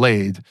groundwork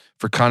laid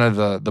for kind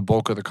of the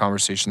bulk of the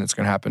conversation that's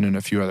going to happen in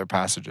a few other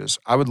passages.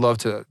 I would love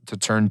to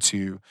turn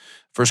to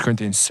 1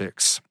 Corinthians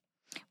 6.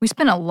 We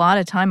spent a lot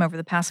of time over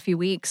the past few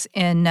weeks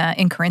in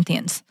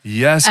Corinthians.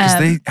 Yes, because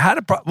they had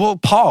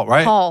Paul,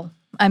 right?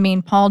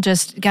 Paul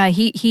just,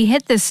 he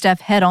hit this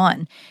stuff head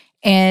on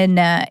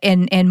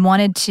and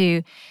wanted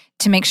to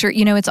make sure,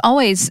 it's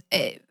always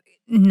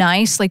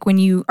nice, like when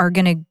you are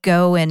going to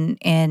go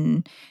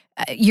and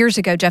years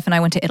ago, Jeff and I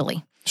went to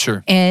Italy.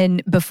 Sure.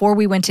 And before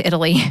we went to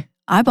Italy,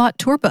 I bought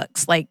tour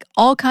books, like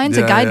all kinds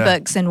of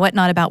guidebooks and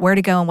whatnot about where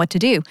to go and what to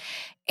do.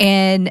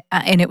 And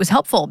it was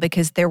helpful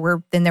because there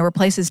were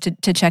places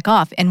to check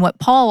off. And what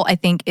Paul, I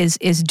think, is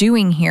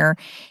doing here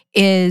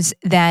is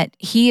that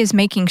he is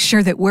making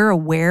sure that we're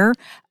aware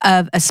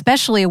of,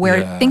 especially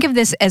aware, think of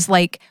this as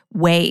like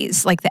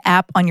Waze, like the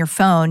app on your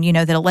phone,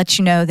 that'll let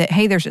you know that,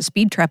 hey, there's a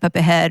speed trap up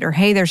ahead, or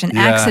hey, there's an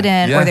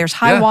accident, or there's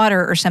high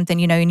water or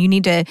something, and you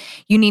need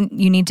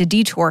to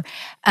detour,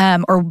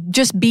 or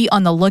just be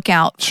on the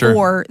lookout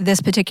for this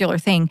particular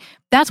thing.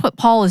 That's what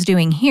Paul is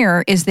doing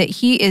here, is that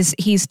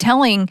he's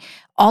telling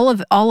all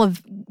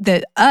of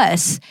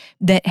us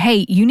that,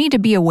 hey, you need to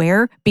be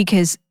aware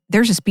because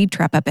there's a speed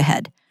trap up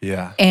ahead.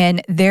 Yeah.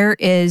 And there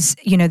is,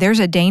 there's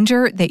a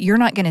danger that you're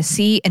not going to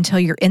see until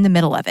you're in the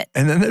middle of it.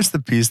 And then there's the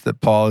piece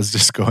that Paul is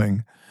just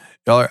going,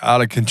 y'all are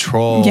out of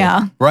control.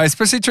 Yeah. Right.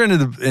 Especially turning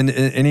to in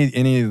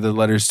any of the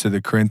letters to the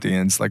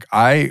Corinthians. Like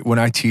when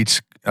I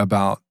teach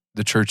about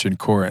the church in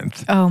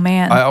Corinth. Oh,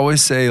 man. I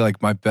always say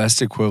like my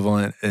best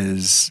equivalent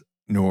is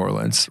New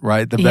Orleans,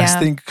 right? The best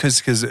thing,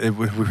 because we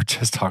were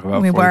just talking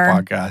about before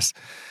the podcast.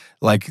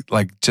 Like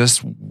just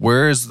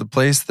where is the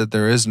place that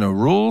there is no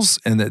rules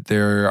and that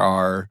there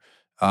are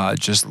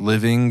just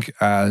living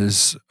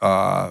as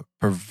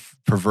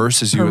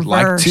perverse as you would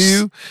like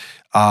to,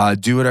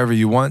 do whatever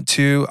you want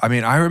to. I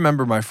mean, I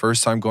remember my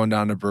first time going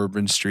down to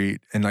Bourbon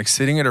Street and like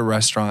sitting at a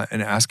restaurant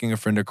and asking a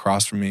friend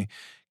across from me,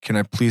 can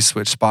I please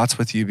switch spots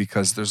with you?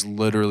 Because there's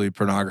literally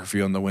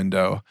pornography on the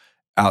window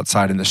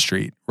outside in the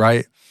street,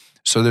 right?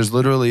 So there's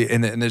literally,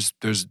 and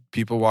there's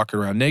people walking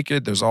around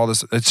naked. There's all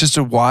this. It's just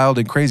a wild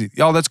and crazy.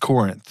 Y'all, that's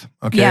Corinth,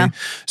 okay? Yeah,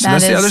 so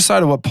that's the other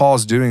side of what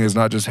Paul's doing is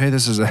not just, hey,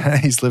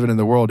 he's living in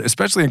the world.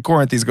 Especially in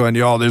Corinth, he's going,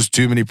 y'all, there's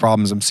too many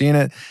problems. I'm seeing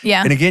it.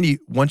 Yeah. And again,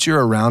 once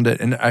you're around it,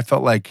 and I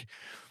felt like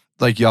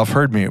y'all have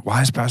heard me,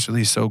 why is Pastor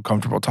Lee so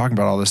comfortable talking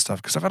about all this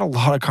stuff? Because I've had a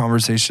lot of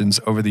conversations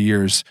over the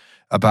years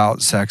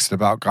about sex, and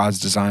about God's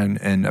design,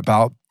 and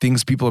about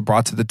things people have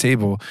brought to the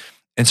table.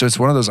 And so it's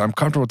one of those, I'm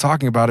comfortable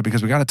talking about it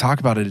because we got to talk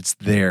about it. It's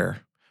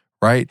there,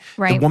 right?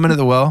 Right. The woman at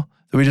the well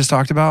that we just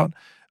talked about,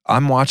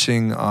 I'm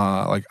watching,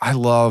 I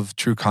love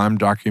true crime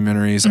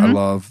documentaries. I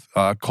love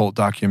cult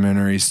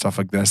documentaries, stuff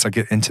like this. I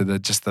get into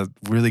the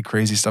really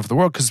crazy stuff of the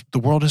world because the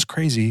world is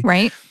crazy.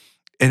 Right.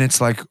 And it's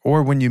like,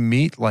 or when you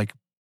meet like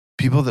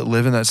people that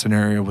live in that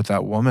scenario with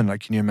that woman,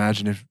 like, can you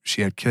imagine if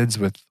she had kids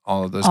with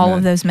all of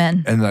those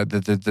men? And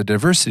the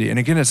diversity. And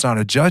again, it's not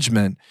a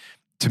judgment.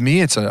 To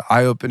me, it's an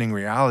eye-opening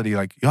reality.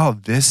 Like, y'all,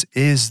 this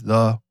is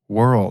the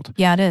world.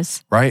 Yeah, it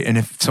is. Right? And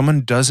if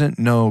someone doesn't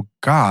know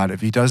God, if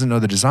he doesn't know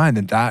the design,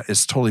 then that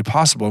is totally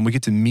possible. And we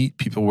get to meet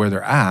people where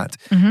they're at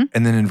and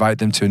then invite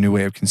them to a new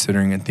way of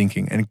considering and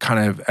thinking, and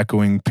kind of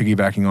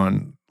piggybacking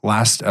on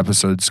last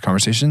episode's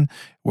conversation,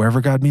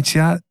 wherever God meets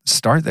you at,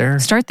 start there.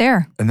 Start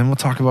there. And then we'll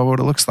talk about what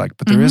it looks like.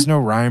 But there is no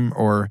rhyme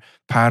or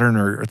pattern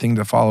or thing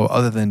to follow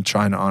other than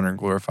trying to honor and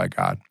glorify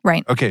God.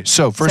 Right. Okay,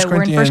 so 1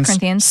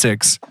 Corinthians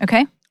 6.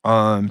 Okay.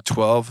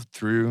 12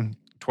 through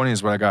 20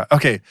 is what I got.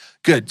 Okay,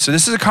 good. So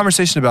this is a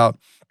conversation about,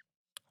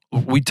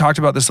 we talked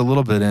about this a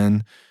little bit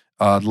in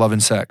Love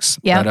and Sex,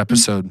 that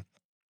episode.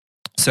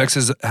 Sex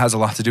has a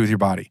lot to do with your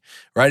body,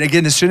 right?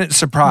 Again, this shouldn't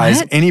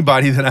surprise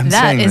anybody that I'm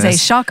saying this. That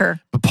is a shocker.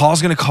 But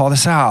Paul's going to call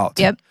this out.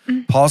 Yep.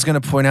 Paul's going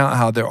to point out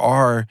how there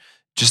are,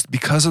 just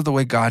because of the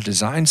way God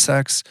designed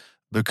sex,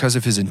 because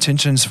of his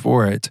intentions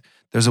for it,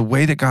 there's a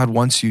way that God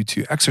wants you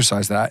to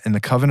exercise that in the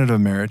covenant of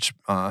marriage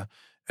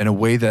in a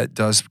way that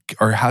does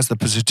or has the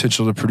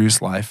potential to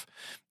produce life.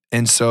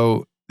 And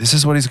so this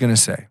is what he's going to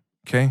say,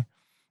 okay?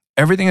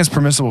 Everything is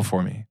permissible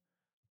for me,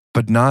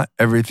 but not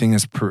everything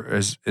is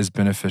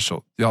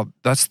beneficial. Y'all,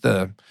 that's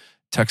the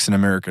Texan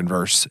American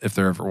verse, if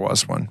there ever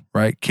was one,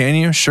 right? Can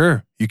you?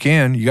 Sure, you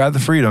can. You got the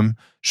freedom.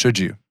 Should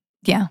you?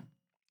 Yeah.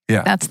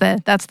 Yeah. That's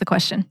the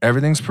question.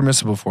 Everything's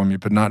permissible for me,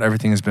 but not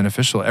everything is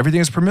beneficial. Everything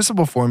is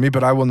permissible for me,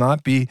 but I will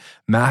not be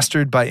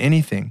mastered by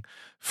anything.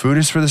 Food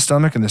is for the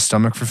stomach and the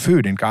stomach for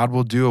food, and God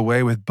will do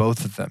away with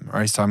both of them. All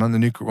right, he's talking about the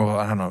new, well,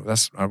 I don't know.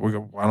 I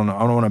don't know. I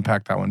don't want to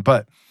unpack that one.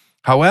 But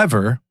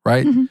however,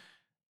 right,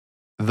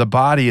 the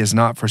body is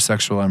not for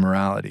sexual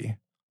immorality,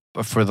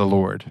 but for the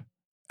Lord,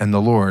 and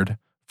the Lord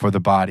for the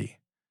body.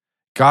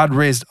 God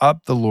raised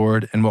up the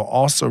Lord and will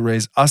also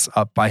raise us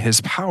up by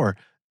his power.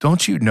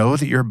 Don't you know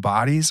that your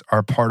bodies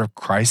are part of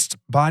Christ's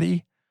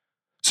body?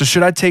 So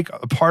should I take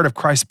a part of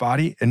Christ's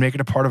body and make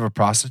it a part of a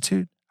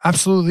prostitute?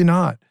 Absolutely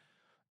not.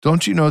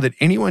 Don't you know that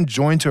anyone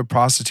joined to a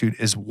prostitute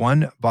is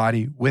one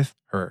body with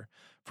her?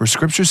 For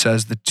scripture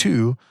says the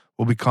two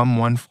will become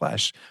one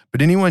flesh.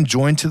 But anyone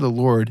joined to the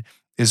Lord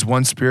is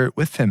one spirit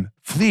with him.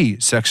 Flee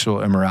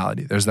sexual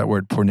immorality. There's that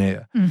word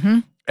porneia. Mm-hmm.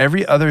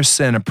 Every other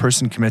sin a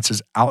person commits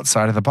is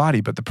outside of the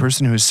body, but the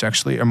person who is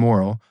sexually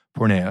immoral,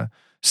 porneia,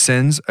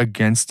 sins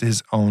against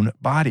his own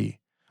body.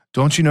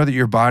 Don't you know that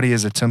your body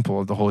is a temple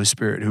of the Holy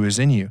Spirit who is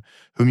in you,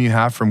 whom you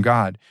have from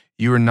God?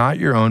 You are not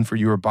your own, for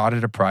you were bought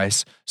at a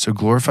price, so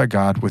glorify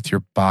God with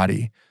your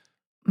body.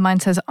 Mine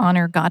says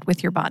honor God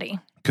with your body.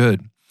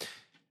 Good.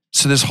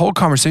 So this whole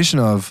conversation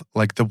of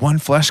like the one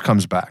flesh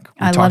comes back.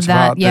 We I talked love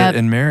that. about that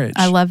in marriage.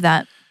 I love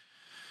that.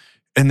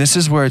 And this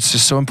is where it's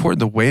just so important.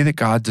 The way that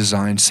God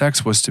designed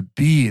sex was to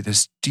be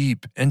this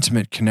deep,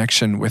 intimate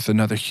connection with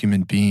another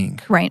human being,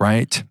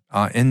 right?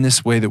 In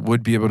this way that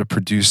would be able to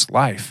produce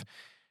life.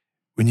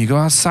 When you go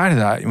outside of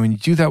that, and when you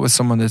do that with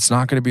someone that's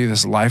not going to be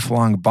this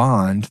lifelong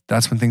bond,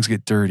 that's when things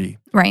get dirty.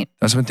 Right.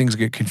 That's when things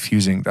get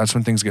confusing. That's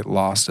when things get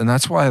lost. And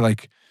that's why,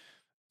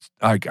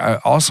 I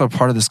also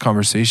part of this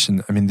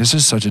conversation, I mean, this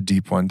is such a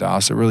deep one,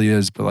 Dallas. It really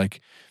is. But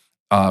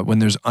when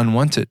there's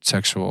unwanted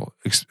sexual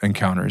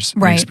encounters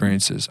and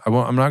experiences,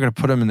 I'm not going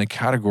to put them in the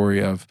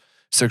category of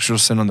sexual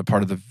sin on the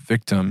part of the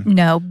victim.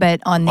 No,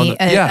 but on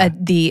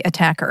the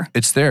attacker.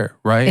 It's there,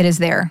 right? It is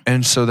there.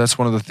 And so that's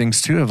one of the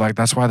things too of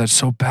that's why that's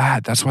so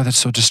bad. That's why that's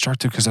so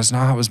destructive, because that's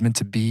not how it was meant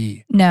to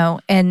be. No,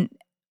 and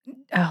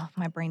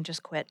my brain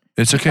just quit.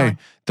 It's okay.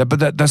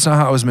 That's not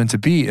how it was meant to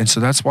be. And so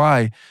that's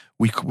why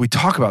we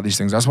talk about these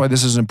things. That's why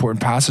this is an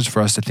important passage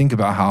for us to think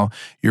about how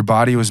your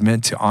body was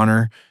meant to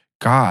honor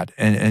God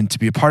and to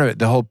be a part of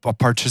it, a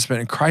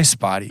participant in Christ's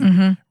body,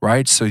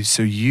 right?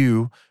 So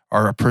you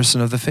are a person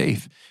of the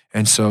faith.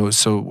 And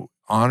so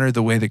honor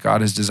the way that God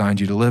has designed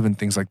you to live and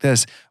things like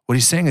this. What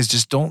he's saying is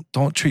just don't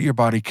treat your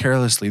body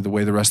carelessly the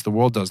way the rest of the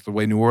world does, the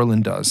way New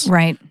Orleans does.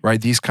 Right.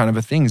 These kind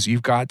of things.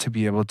 You've got to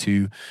be able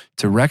to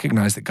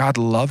recognize that God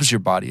loves your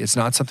body. It's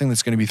not something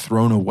that's going to be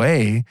thrown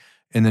away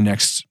in the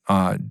next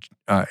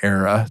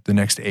era, the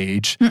next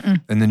age,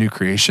 in the new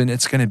creation.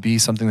 It's going to be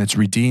something that's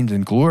redeemed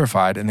and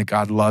glorified and that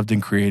God loved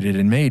and created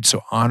and made.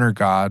 So honor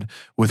God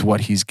with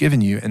what he's given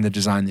you and the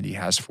design that he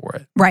has for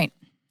it. Right.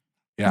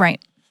 Yeah.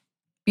 Right.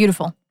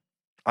 Beautiful.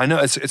 I know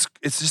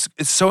it's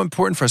so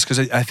important for us because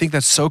I think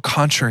that's so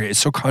contrary. It's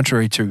so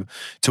contrary to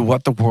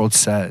what the world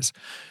says.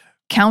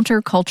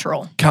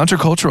 Countercultural.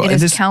 Countercultural.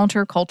 It is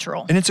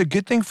countercultural. And it's a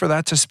good thing for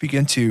that to speak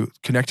into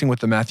connecting with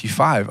the Matthew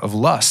 5 of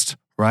lust,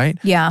 right?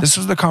 Yeah. This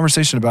was the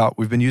conversation about,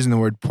 we've been using the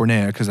word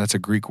porneia because that's a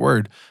Greek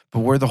word, but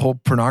where the whole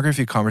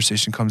pornography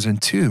conversation comes in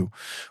too,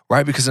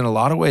 right? Because in a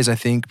lot of ways, I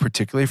think,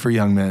 particularly for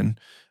young men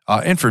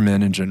and for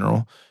men in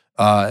general,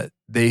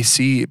 they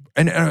see,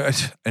 and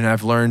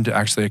I've learned,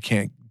 actually, I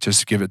can't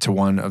just give it to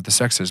one of the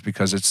sexes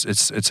because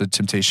it's a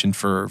temptation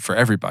for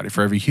everybody,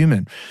 for every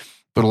human.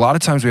 But a lot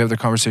of times we have the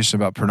conversation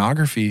about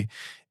pornography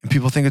and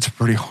people think it's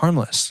pretty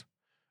harmless,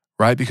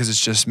 right? Because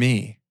it's just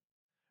me,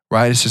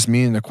 right? It's just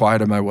me in the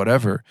quiet of my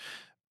whatever.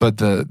 But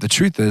the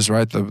truth is,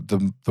 right,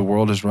 the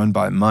world is run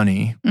by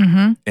money.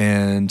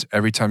 And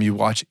every time you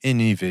watch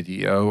any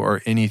video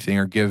or anything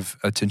or give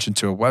attention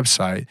to a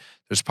website,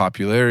 there's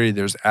popularity,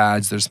 there's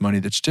ads, there's money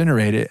that's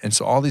generated. And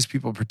so all these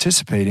people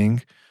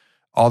participating,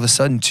 all of a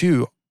sudden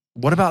too,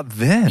 what about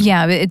them?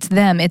 Yeah, it's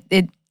them.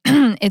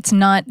 It's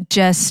not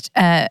just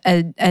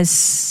a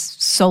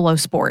solo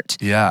sport.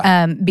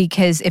 Yeah.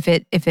 Because if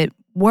it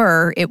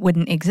were, it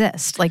wouldn't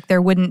exist. Like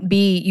you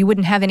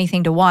wouldn't have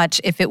anything to watch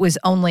if it was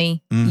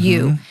only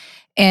you.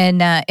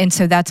 And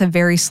so that's a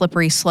very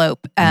slippery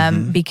slope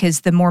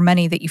because the more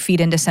money that you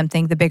feed into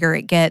something, the bigger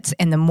it gets,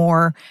 and the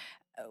more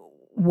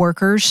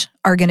workers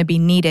are going to be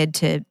needed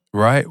to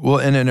Well,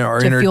 and in our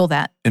fuel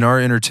that. In our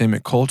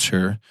entertainment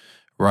culture,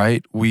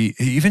 right? We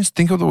even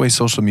think of the way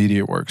social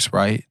media works,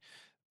 right?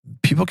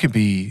 People can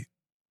be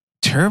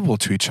terrible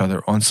to each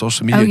other on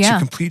social media to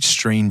complete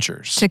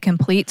strangers. To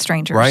complete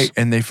strangers. Right?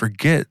 And they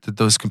forget that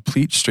those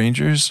complete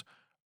strangers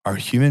are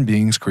human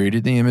beings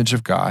created in the image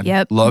of God,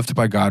 loved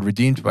by God,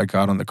 redeemed by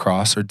God on the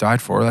cross, or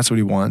died for. That's what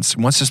he wants.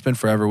 He wants to spend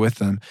forever with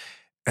them.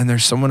 And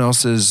there's someone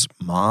else's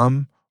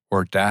mom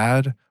or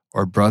dad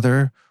or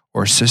brother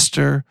or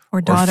sister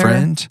or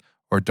friend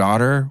or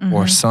daughter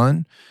or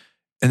son.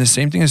 And the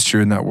same thing is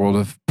true in that world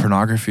of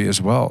pornography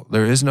as well.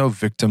 There is no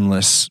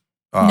victimless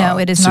no,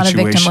 it is not a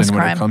victimless crime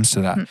when it comes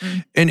to that.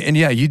 And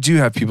yeah, you do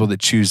have people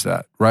that choose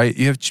that, right?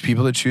 You have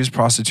people that choose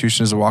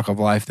prostitution as a walk of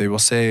life. They will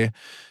say,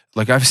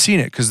 like, I've seen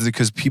it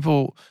because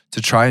people,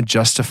 to try and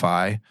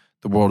justify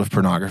the world of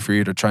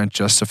pornography, to try and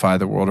justify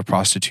the world of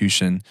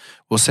prostitution,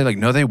 will say, like,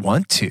 no, they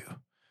want to,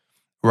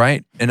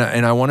 right? And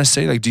I want to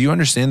say, like, do you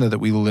understand that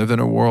we live in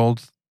a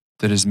world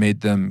that has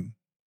made them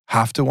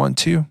have to want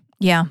to?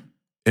 Yeah.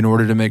 In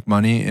order to make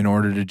money, in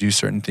order to do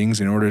certain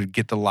things, in order to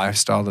get the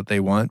lifestyle that they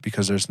want,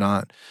 because there's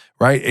not,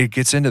 right? It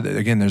gets into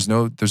again, there's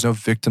no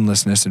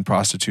victimlessness in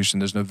prostitution.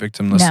 There's no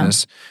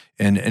victimlessness.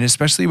 No. And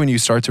especially when you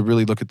start to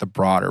really look at the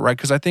broader, right?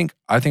 Because I think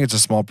it's a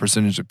small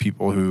percentage of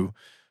people who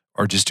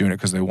are just doing it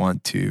because they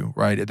want to,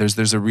 right?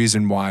 There's a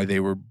reason why they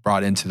were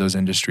brought into those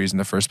industries in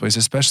the first place,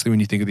 especially when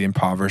you think of the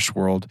impoverished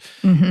world.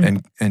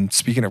 And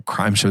speaking of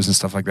crime shows and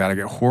stuff like that, I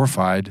get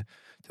horrified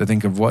to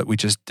think of what we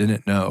just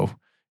didn't know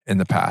in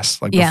the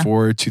past, like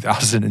before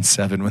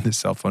 2007 when the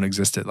cell phone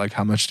existed. Like,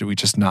 how much do we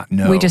just not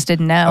know? We just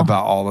didn't know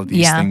about all of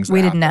these things.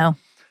 We didn't know.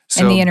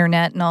 So, and the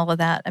internet and all of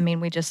that. I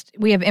mean,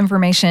 we have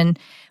information.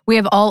 We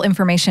have all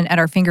information at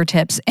our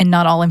fingertips, and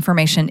not all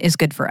information is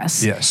good for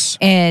us. Yes.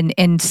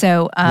 And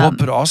so,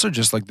 but also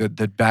just like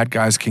that bad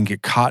guys can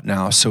get caught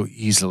now so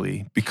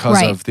easily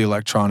because of the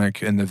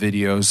electronic and the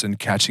videos and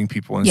catching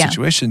people in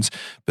situations.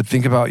 But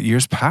think about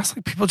years past,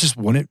 like people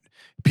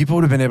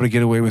would have been able to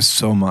get away with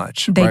so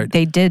much.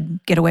 They did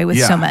get away with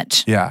so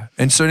much. Yeah.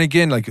 And so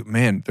again, like,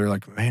 man, they're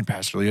like, man,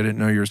 Pastor Lee, I didn't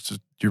know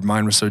your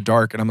mind was so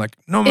dark. And I'm like,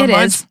 no, my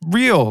mind's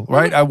real,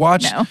 right? I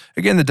watch,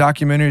 again, the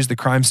documentaries, the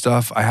crime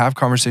stuff. I have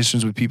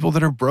conversations with people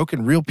that are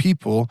broken, real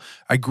people.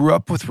 I grew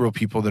up with real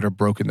people that were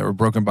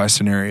broken by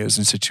scenarios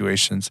and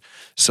situations.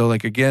 So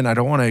like, again, I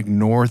don't want to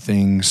ignore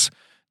things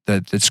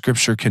that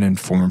Scripture can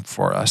inform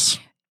for us.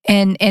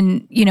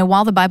 And you know,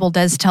 while the Bible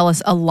does tell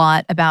us a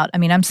lot about, I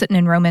mean, I'm sitting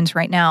in Romans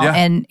right now,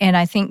 and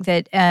I think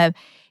that I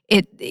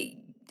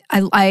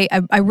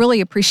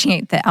really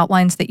appreciate the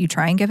outlines that you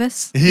try and give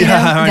us.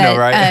 I know,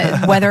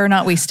 right? Whether or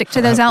not we stick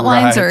to those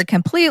outlines are a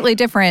completely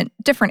different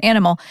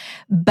animal.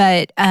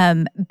 But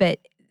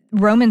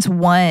Romans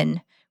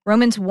 1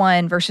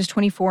 verses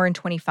 24 and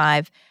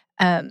 25.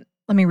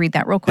 Let me read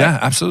that real quick. Yeah,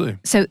 absolutely.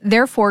 So,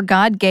 therefore,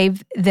 God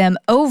gave them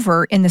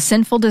over in the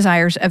sinful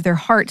desires of their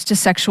hearts to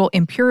sexual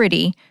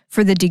impurity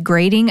for the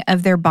degrading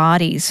of their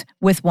bodies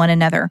with one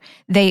another.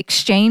 They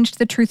exchanged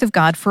the truth of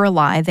God for a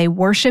lie. They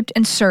worshiped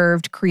and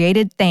served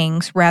created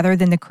things rather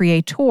than the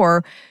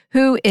Creator,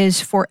 who is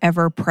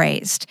forever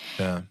praised.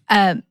 Yeah.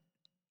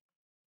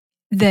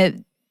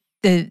 The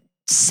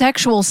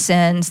sexual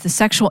sins, the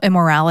sexual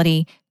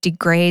immorality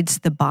degrades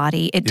the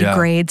body. It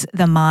degrades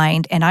the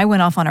mind. And I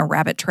went off on a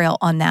rabbit trail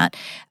on that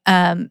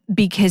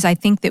because I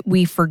think that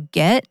we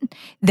forget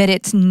that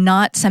it's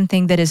not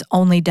something that is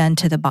only done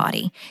to the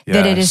body,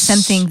 that it is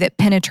something that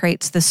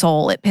penetrates the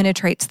soul. It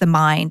penetrates the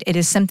mind. It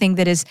is something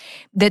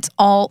that's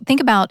all,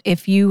 think about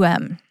if you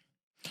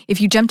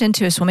jumped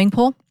into a swimming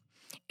pool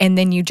and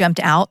then you jumped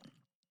out,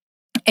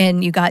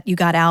 and you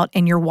got out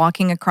and you're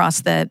walking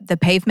across the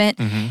pavement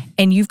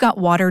and you've got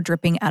water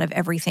dripping out of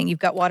everything. You've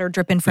got water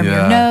dripping from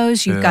your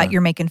nose.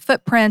 You're making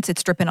footprints.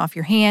 It's dripping off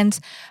your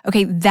hands.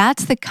 Okay,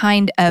 that's the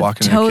kind of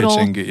walk in total. the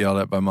kitchen, get yelled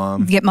at by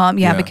mom. Get mom,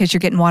 because you're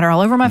getting water all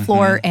over my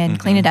floor and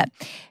clean it up.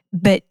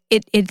 But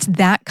it's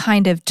that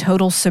kind of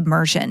total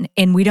submersion,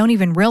 and we don't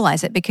even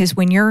realize it because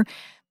when you're,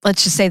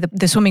 let's just say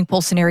the swimming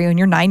pool scenario, and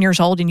you're 9 years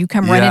old and you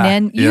come running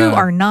in, you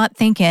are not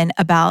thinking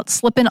about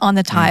slipping on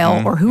the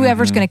tile or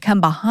whoever's going to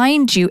come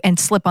behind you and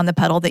slip on the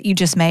puddle that you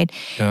just made.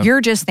 Yeah. You're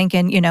just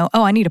thinking, oh,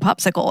 I need a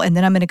popsicle, and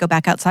then I'm going to go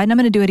back outside and I'm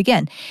going to do it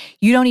again.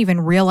 You don't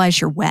even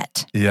realize you're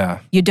wet.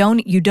 Yeah. You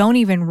don't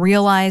even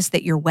realize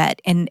that you're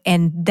wet. And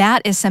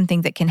that is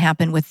something that can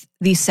happen with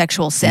these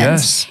sexual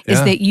sins,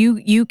 is that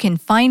you can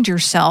find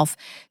yourself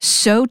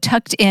so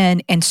tucked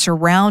in and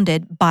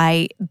surrounded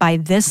by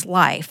this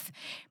life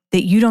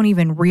that you don't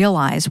even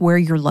realize where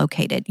you're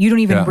located. You don't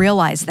even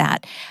realize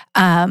that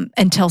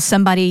until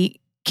somebody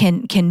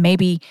can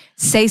maybe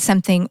say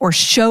something or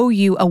show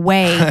you a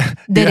way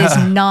that is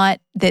not,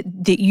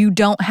 that you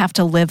don't have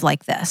to live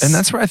like this. And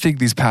that's where I think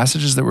these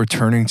passages that we're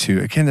turning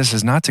to, again, this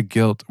is not to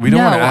guilt. We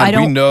don't want to add,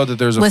 we know that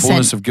there's a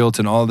fullness of guilt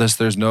in all of this.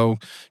 There's no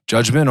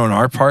judgment on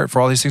our part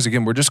for all these things.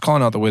 Again, we're just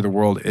calling out the way the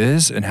world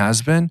is and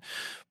has been.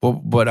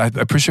 But I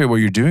appreciate what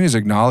you're doing is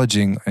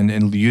acknowledging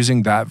and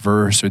using that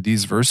verse or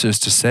these verses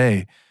to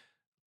say,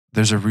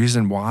 there's a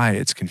reason why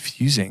it's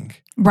confusing.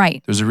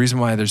 Right. There's a reason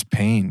why there's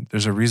pain.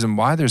 There's a reason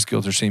why there's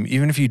guilt or shame.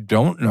 Even if you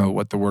don't know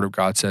what the Word of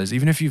God says,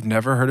 even if you've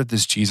never heard of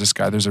this Jesus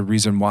guy, there's a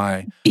reason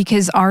why.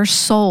 Because our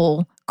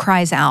soul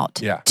cries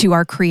out to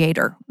our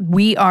Creator.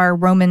 We are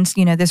Romans,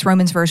 this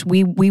Romans verse,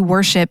 we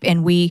worship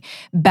and we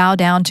bow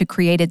down to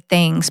created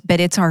things, but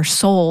it's our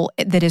soul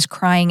that is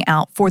crying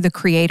out for the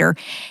Creator.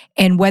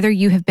 And whether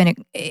you have been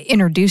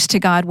introduced to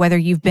God, whether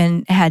you've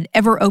had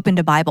ever opened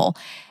a Bible,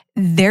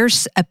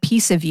 there's a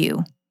piece of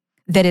you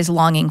that is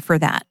longing for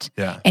that.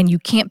 Yeah. And you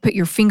can't put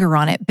your finger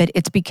on it, but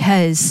it's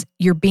because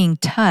you're being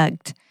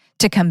tugged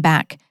to come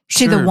back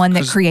to the one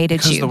that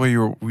created you. Because the way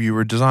you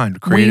were designed,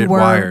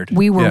 wired.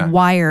 We were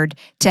wired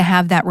to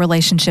have that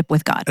relationship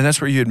with God. And that's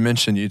where you had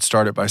mentioned, you'd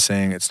started by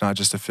saying it's not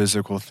just a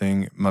physical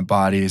thing. My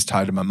body is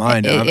tied to my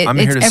mind. I'm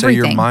here to say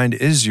your mind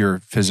is your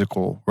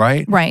physical,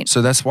 right? Right.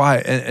 So that's why,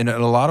 and in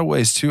a lot of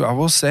ways too, I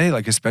will say,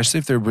 like, especially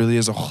if there really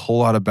is a whole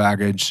lot of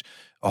baggage,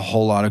 a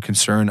whole lot of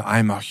concern,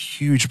 I'm a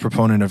huge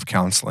proponent of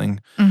counseling.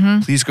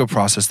 Mm-hmm. Please go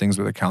process things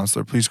with a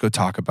counselor. Please go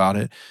talk about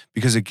it.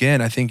 Because again,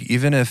 I think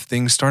even if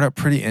things start out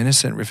pretty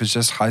innocent, if it's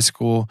just high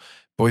school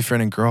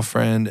boyfriend and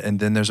girlfriend,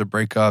 and then there's a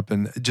breakup,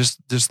 and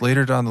just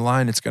later down the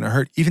line, it's going to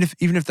hurt. Even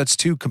if that's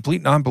two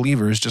complete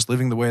non-believers just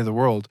living the way of the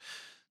world,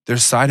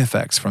 there's side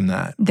effects from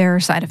that. There are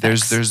side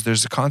effects.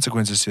 There's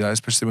consequences to that,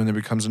 especially when there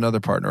becomes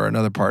another partner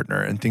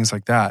and things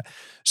like that.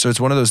 So it's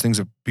one of those things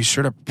of be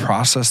sure to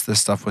process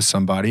this stuff with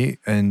somebody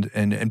and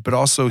but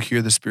also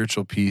hear the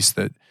spiritual piece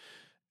that,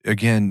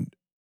 again,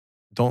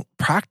 don't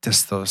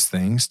practice those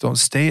things. Don't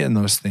stay in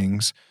those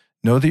things.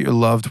 Know that you're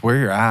loved where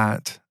you're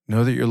at.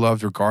 Know that you're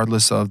loved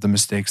regardless of the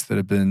mistakes that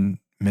have been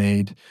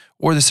made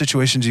or the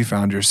situations you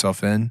found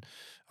yourself in.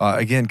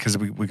 Again, because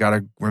we got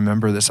to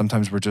remember that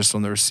sometimes we're just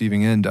on the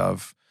receiving end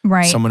of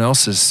someone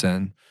else's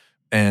sin,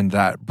 and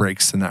that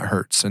breaks and that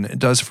hurts. And it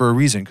does for a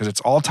reason, because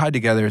it's all tied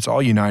together. It's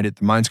all united.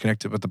 The mind's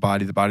connected with the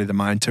body, the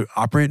mind, to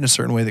operate in a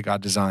certain way that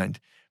God designed.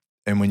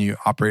 And when you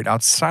operate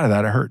outside of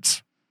that, it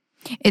hurts.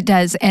 It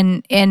does.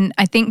 And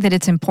I think that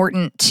it's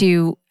important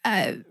to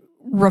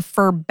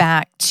refer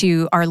back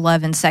to our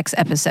love and sex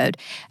episode.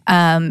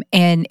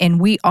 And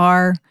we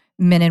are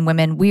men and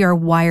women, we are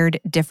wired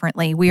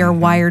differently. We are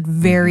wired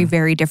very,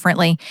 very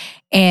differently.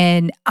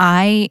 And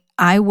I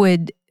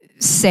would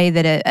say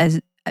that as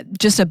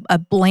just a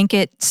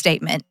blanket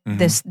statement,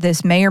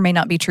 this may or may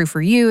not be true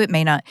for you, it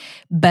may not,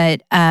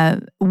 but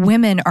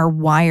women are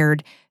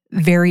wired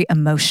very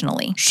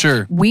emotionally.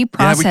 Sure. We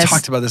process. Yeah, we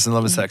talked about this in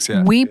Love and Sex.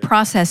 Yeah. We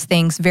process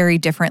things very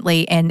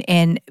differently,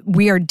 and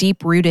we are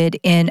deep rooted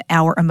in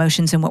our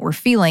emotions and what we're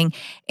feeling.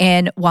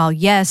 And while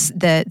yes,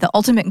 the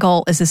ultimate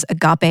goal is this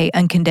agape,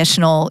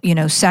 unconditional,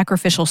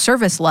 sacrificial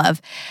service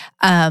love,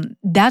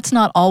 that's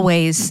not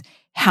always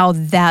how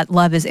that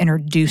love is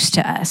introduced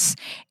to us.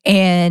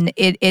 And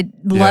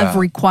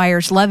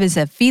love is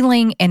a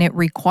feeling, and it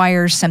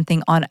requires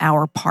something on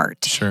our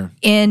part. Sure.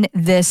 In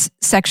this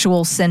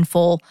sexual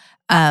sinful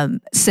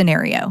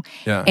scenario.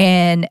 Yeah.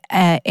 And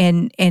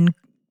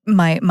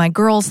my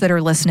girls that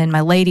are listening,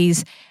 my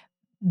ladies,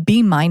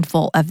 be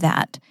mindful of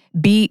that.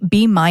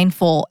 Be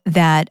mindful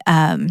that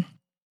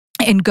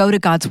and go to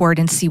God's word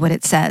and see what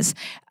it says.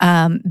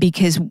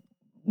 Because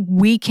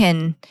we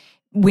can,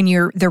 when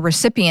you're the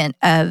recipient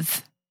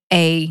of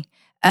a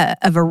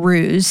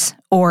ruse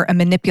or a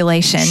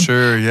manipulation,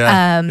 sure,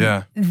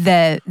 yeah,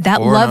 that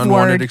or love an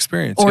word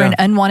experience, or an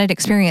unwanted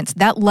experience,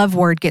 that love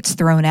word gets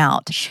thrown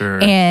out.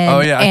 Sure.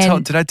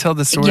 And, did I tell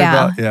the story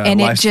about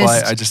Life's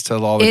Flight? I just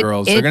tell all the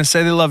girls they're going to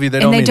say they love you, they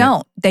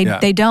don't.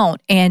 They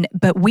don't.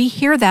 But we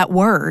hear that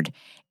word,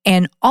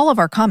 and all of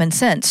our common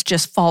sense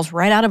just falls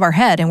right out of our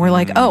head, and we're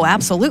like, oh,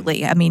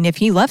 absolutely. I mean, if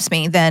he loves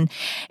me, then,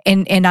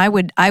 and I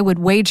would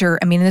wager.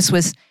 I mean, this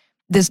was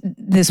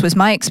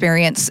my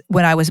experience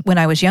when I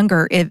was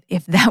younger.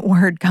 If that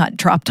word got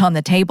dropped on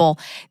the table,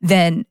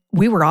 then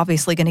we were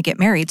obviously going to get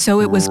married.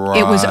 So it was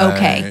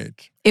okay.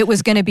 It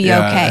was going to be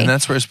okay. And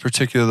that's where it's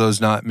particular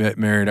those not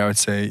married, I would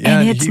say.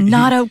 Yeah, and it's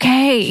not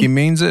okay. He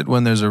means it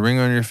when there's a ring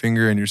on your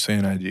finger and you're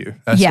saying I do.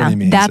 That's when he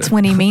means that's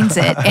when he means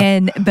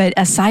it. But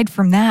aside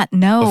from that,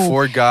 no.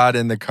 Before God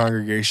and the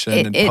congregation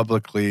and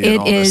publicly and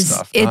all this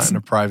stuff. Not in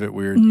a private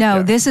weird.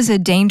 No, this is a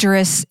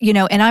dangerous,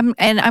 and I'm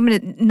going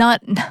to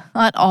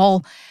not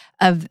all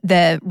of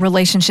the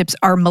relationships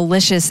are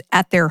malicious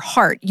at their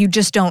heart. You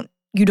just don't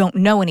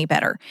know any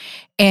better.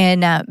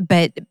 And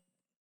but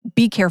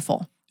be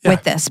careful.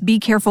 With this. Be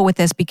careful with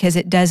this, because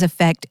it does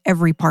affect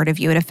every part of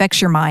you. It affects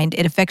your mind.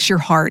 It affects your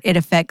heart. It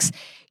affects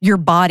your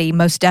body,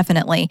 most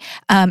definitely.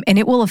 And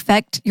it will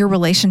affect your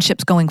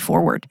relationships going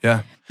forward.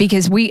 Yeah.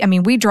 Because we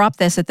drop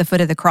this at the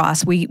foot of the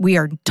cross. We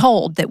are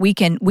told that we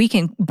can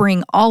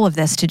bring all of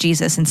this to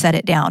Jesus and set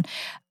it down.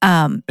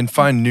 And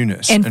find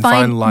newness and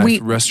find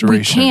life,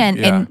 restoration. We can,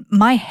 and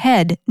my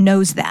head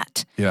knows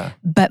that. Yeah.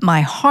 But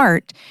my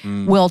heart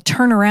will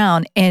turn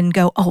around and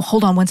go, oh,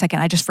 hold on one second.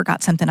 I just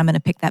forgot something. I'm going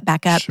to pick that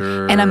back up,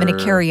 and I'm going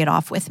to carry it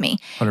off with me.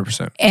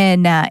 100%.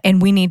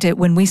 And we need to,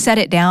 when we set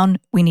it down,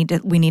 we need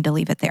to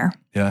leave it there.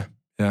 Yeah.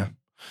 Yeah.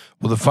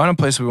 Well, the final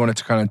place we wanted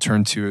to kind of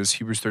turn to is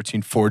Hebrews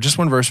 13:4. Just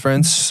one verse,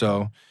 friends.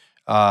 So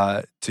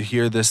to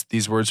hear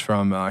these words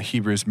from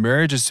Hebrews,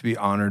 marriage is to be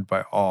honored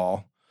by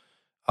all.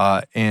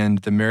 and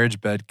the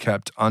marriage bed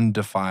kept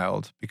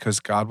undefiled, because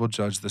God will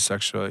judge the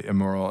sexually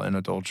immoral and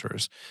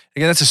adulterers.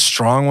 Again, that's a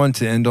strong one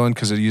to end on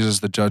because it uses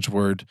the judge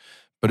word,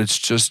 but it's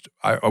just,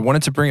 I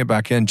wanted to bring it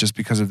back in just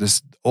because of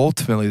this.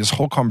 Ultimately, this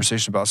whole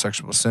conversation about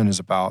sexual sin is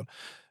about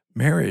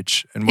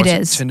marriage and what's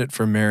intended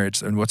for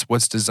marriage, and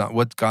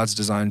what God's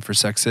design for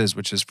sex is,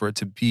 which is for it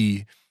to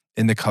be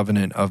in the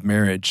covenant of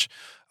marriage.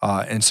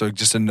 And so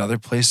just another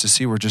place to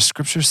see where just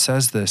Scripture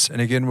says this.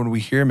 And again, when we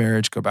hear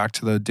marriage, go back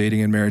to the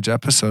dating and marriage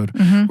episode,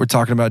 we're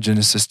talking about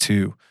Genesis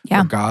 2,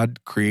 where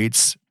God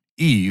creates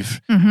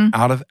Eve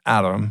out of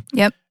Adam.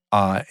 Yep.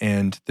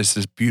 And this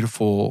is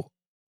beautiful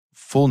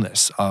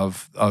fullness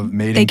of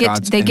made in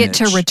God's They image. get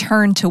to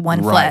return to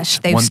one flesh.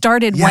 They've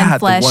started one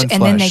flesh,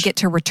 and then they get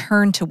to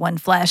return to one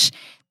flesh.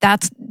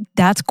 That's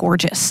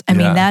gorgeous. I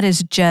mean, that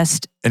is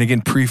just... And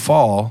again,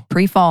 pre-fall,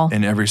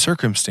 in every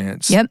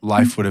circumstance,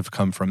 life would have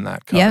come from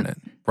that covenant,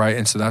 right?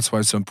 And so that's why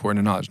it's so important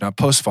to knowledge. Now,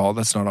 post-fall,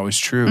 that's not always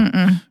true.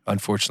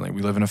 Unfortunately,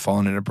 we live in a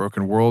fallen and a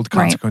broken world.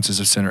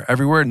 Consequences of sin are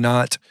everywhere,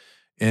 not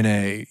in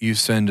a you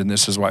sinned and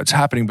this is why it's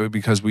happening, but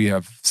because we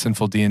have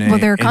sinful DNA. Well,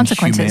 there are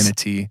consequences.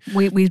 Humanity.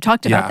 We've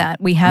talked about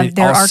that. We have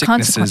there are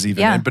consequences.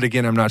 Even. But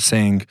again, I'm not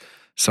saying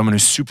someone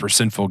who's super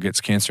sinful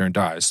gets cancer and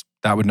dies.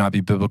 That would not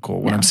be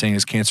biblical. What I'm saying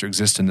is cancer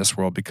exists in this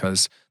world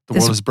because the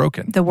world is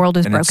broken. The world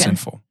is broken. It's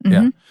sinful.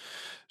 Yeah.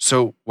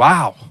 So,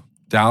 wow,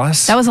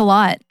 Dallas. That was a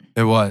lot.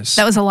 It was.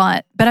 That was a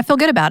lot. But I feel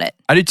good about it.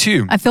 I do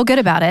too. I feel good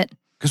about it.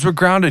 Because we're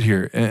grounded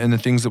here in the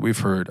things that we've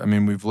heard. I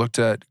mean, we've looked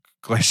at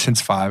Galatians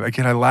 5.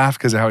 Again, I laugh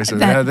because how he says,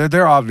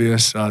 they're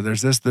obvious.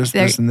 There's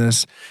this, and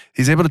this.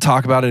 He's able to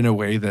talk about it in a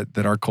way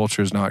that our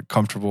culture is not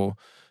comfortable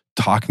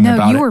talking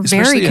about. No, you were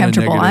very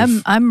comfortable.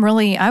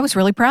 I was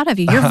really proud of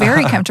you. You're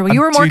very comfortable.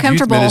 You were more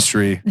comfortable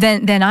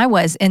than I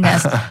was in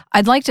this.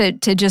 I'd like to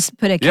just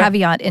put a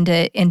caveat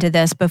into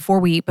this before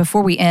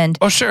we end.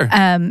 Oh, sure.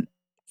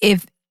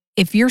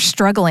 If you're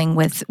struggling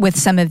with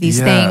some of these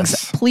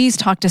things, please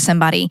talk to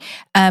somebody.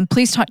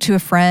 Please talk to a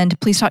friend.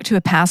 Please talk to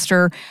a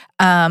pastor.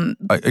 A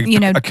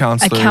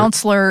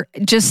counselor.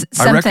 Just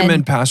something. I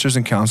recommend pastors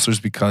and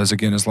counselors because,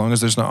 again, as long as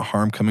there's not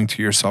harm coming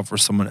to yourself or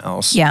someone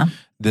else,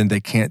 then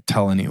they can't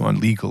tell anyone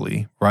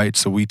legally, right?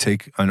 So we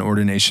take an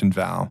ordination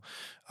vow.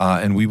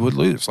 And we would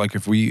lose. Like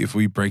if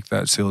we break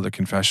that seal of the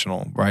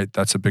confessional, right?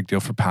 That's a big deal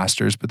for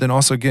pastors. But then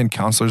also, again,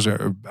 counselors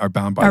are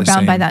bound by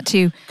that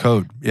too.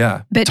 Code.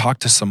 Yeah. But talk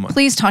to someone.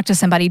 Please talk to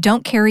somebody.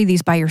 Don't carry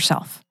these by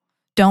yourself.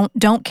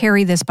 Don't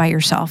carry this by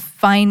yourself.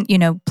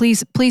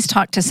 Please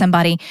talk to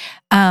somebody.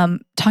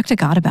 Talk to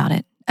God about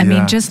it. I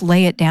mean, just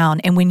lay it down.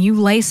 And when you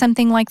lay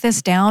something like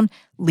this down,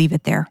 leave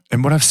it there.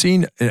 And what I've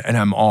seen, and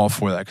I'm all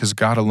for that, because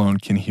God alone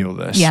can heal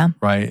this. Yeah.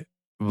 Right?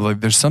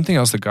 Like, there's something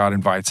else that God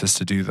invites us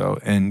to do, though,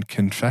 in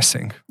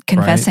confessing.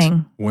 Right?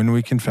 When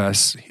we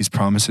confess, He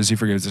promises He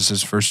forgives. This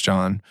is 1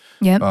 John.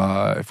 Yep.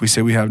 If we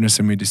say we have no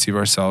sin, we deceive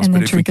ourselves. And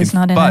the truth is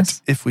not in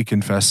us. If we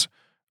confess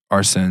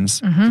our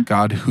sins,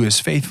 God, who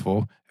is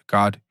faithful,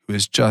 God, who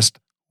is just,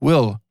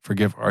 will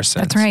forgive our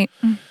sins. That's right.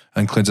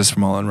 And cleanse us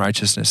from all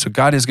unrighteousness. So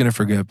God is going to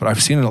forgive. But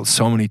I've seen it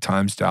so many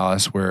times,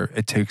 Dallas, where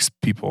it takes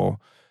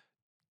people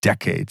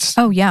decades.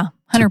 Oh, yeah.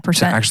 100%.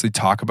 To actually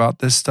talk about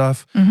this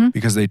stuff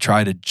because they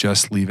try to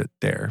just leave it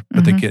there,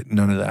 but they get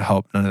none of that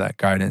help, none of that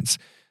guidance.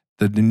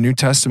 The New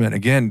Testament,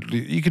 again,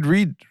 you could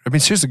read,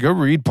 seriously, go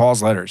read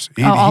Paul's letters.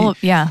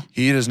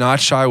 He does not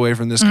shy away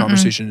from this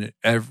conversation in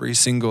every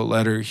single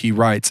letter he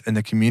writes, and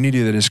the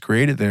community that is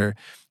created there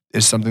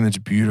is something that's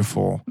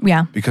beautiful.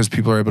 Yeah. Because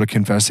people are able to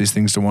confess these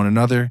things to one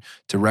another,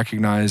 to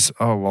recognize,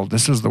 oh, well,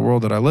 this is the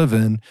world that I live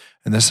in,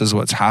 and this is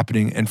what's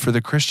happening. And for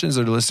the Christians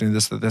that are listening to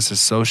this, that this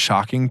is so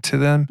shocking to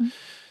them,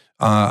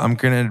 I'm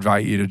going to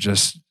invite you to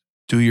just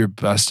do your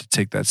best to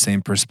take that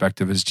same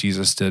perspective as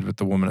Jesus did with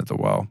the woman at the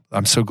well.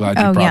 I'm so glad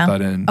you brought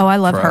that in. Oh, I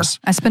love her.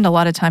 I spend a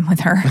lot of time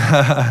with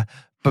her.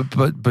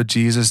 But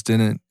Jesus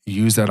didn't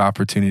use that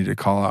opportunity to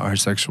call out her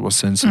sexual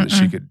sin so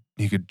that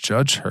he could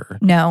judge her.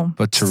 No.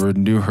 But to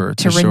renew her,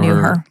 to show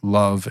her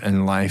love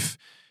and life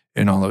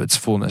in all of its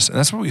fullness. And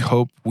that's what we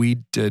hope we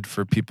did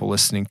for people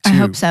listening too.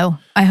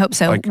 I hope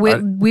so. Like,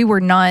 we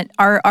were not,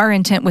 our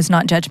intent was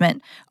not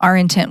judgment. Our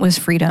intent was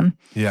freedom.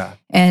 Yeah.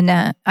 And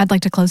I'd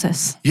like to close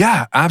this.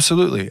 Yeah,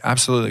 absolutely.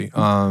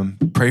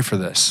 Pray for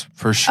this,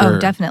 for sure. Oh,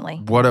 definitely.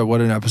 What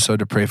an episode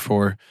to pray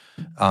for,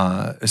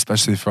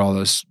 especially for all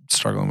those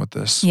struggling with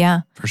this.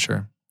 Yeah. For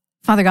sure.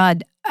 Father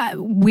God,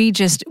 we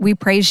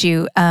praise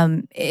you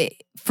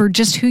for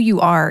just who you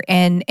are,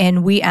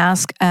 and we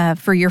ask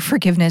for your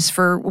forgiveness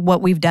for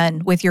what we've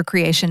done with your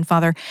creation,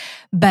 Father.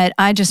 But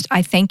I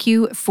thank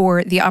you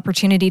for the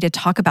opportunity to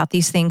talk about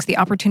these things, the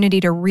opportunity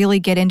to really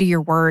get into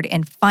your word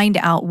and find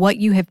out what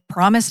you have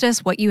promised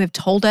us, what you have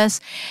told us,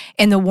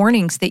 and the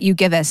warnings that you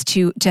give us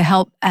to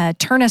help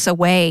turn us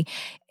away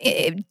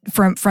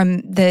from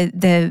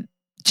the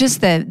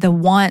just the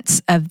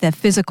wants of the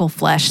physical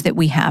flesh that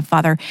we have,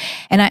 Father.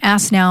 And I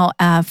ask now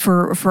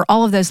for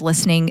all of those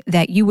listening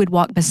that you would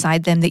walk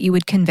beside them, that you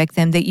would convict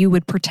them, that you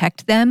would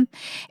protect them,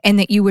 and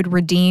that you would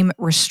redeem,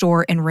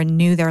 restore, and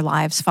renew their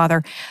lives,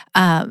 Father.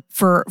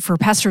 For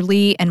Pastor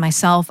Lee and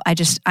myself,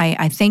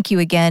 I thank you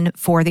again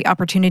for the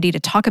opportunity to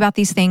talk about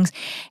these things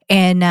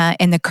and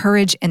the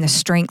courage and the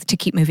strength to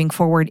keep moving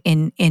forward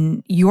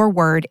in your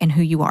word and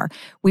who you are.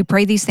 We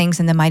pray these things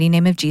in the mighty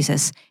name of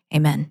Jesus.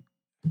 Amen.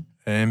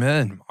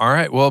 Amen. All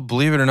right. Well,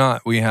 believe it or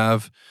not, we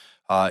have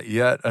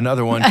yet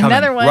another one coming.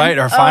 Another one. Right.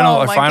 Our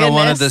final goodness.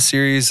 one of this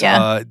series.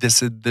 Yeah.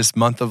 This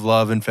month of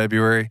love in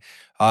February,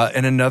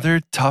 and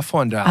another tough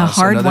one, Dallas. A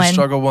hard another one.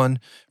 struggle one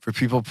for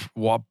people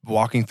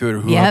walking through it, or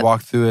who have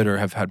walked through it, or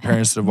have had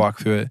parents that have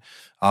walked through it.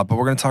 But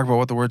we're going to talk about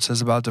what the Word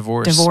says about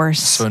divorce.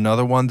 So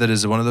another one that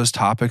is one of those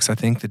topics I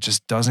think that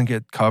just doesn't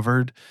get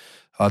covered.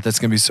 That's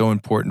going to be so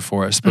important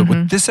for us. But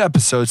with this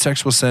episode,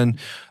 Sexual Sin,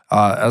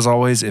 as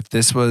always, if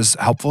this was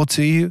helpful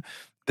to you,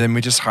 then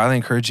we just highly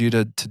encourage you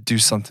to do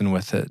something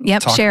with it.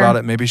 Yep, Talk about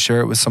it. Maybe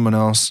share it with someone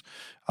else.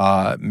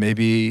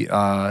 Maybe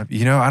I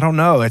don't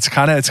know. It's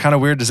kind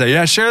of weird to say,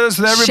 yeah, share this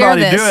with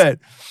everybody. Do it.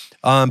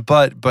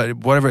 But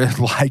whatever,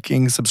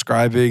 liking,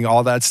 subscribing,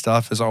 all that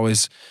stuff is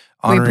always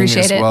honoring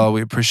as well.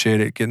 We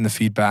appreciate it. Getting the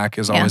feedback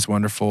is always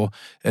wonderful.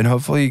 And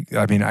hopefully,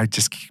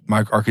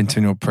 our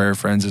continual prayer,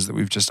 friends, is that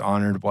we've just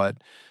honored what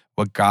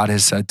God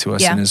has said to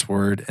us in His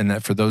Word. And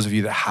that for those of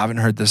you that haven't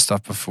heard this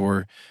stuff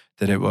before,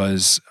 that it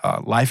was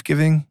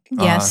life-giving,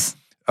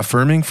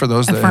 affirming for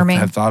those that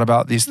have thought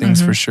about these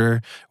things for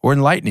sure, or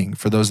enlightening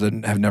for those that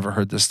have never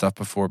heard this stuff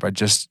before.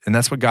 And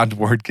that's what God's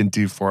Word can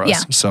do for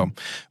us. So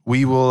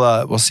we will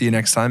we'll see you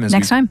next time as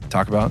we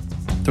talk about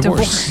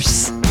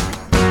divorce.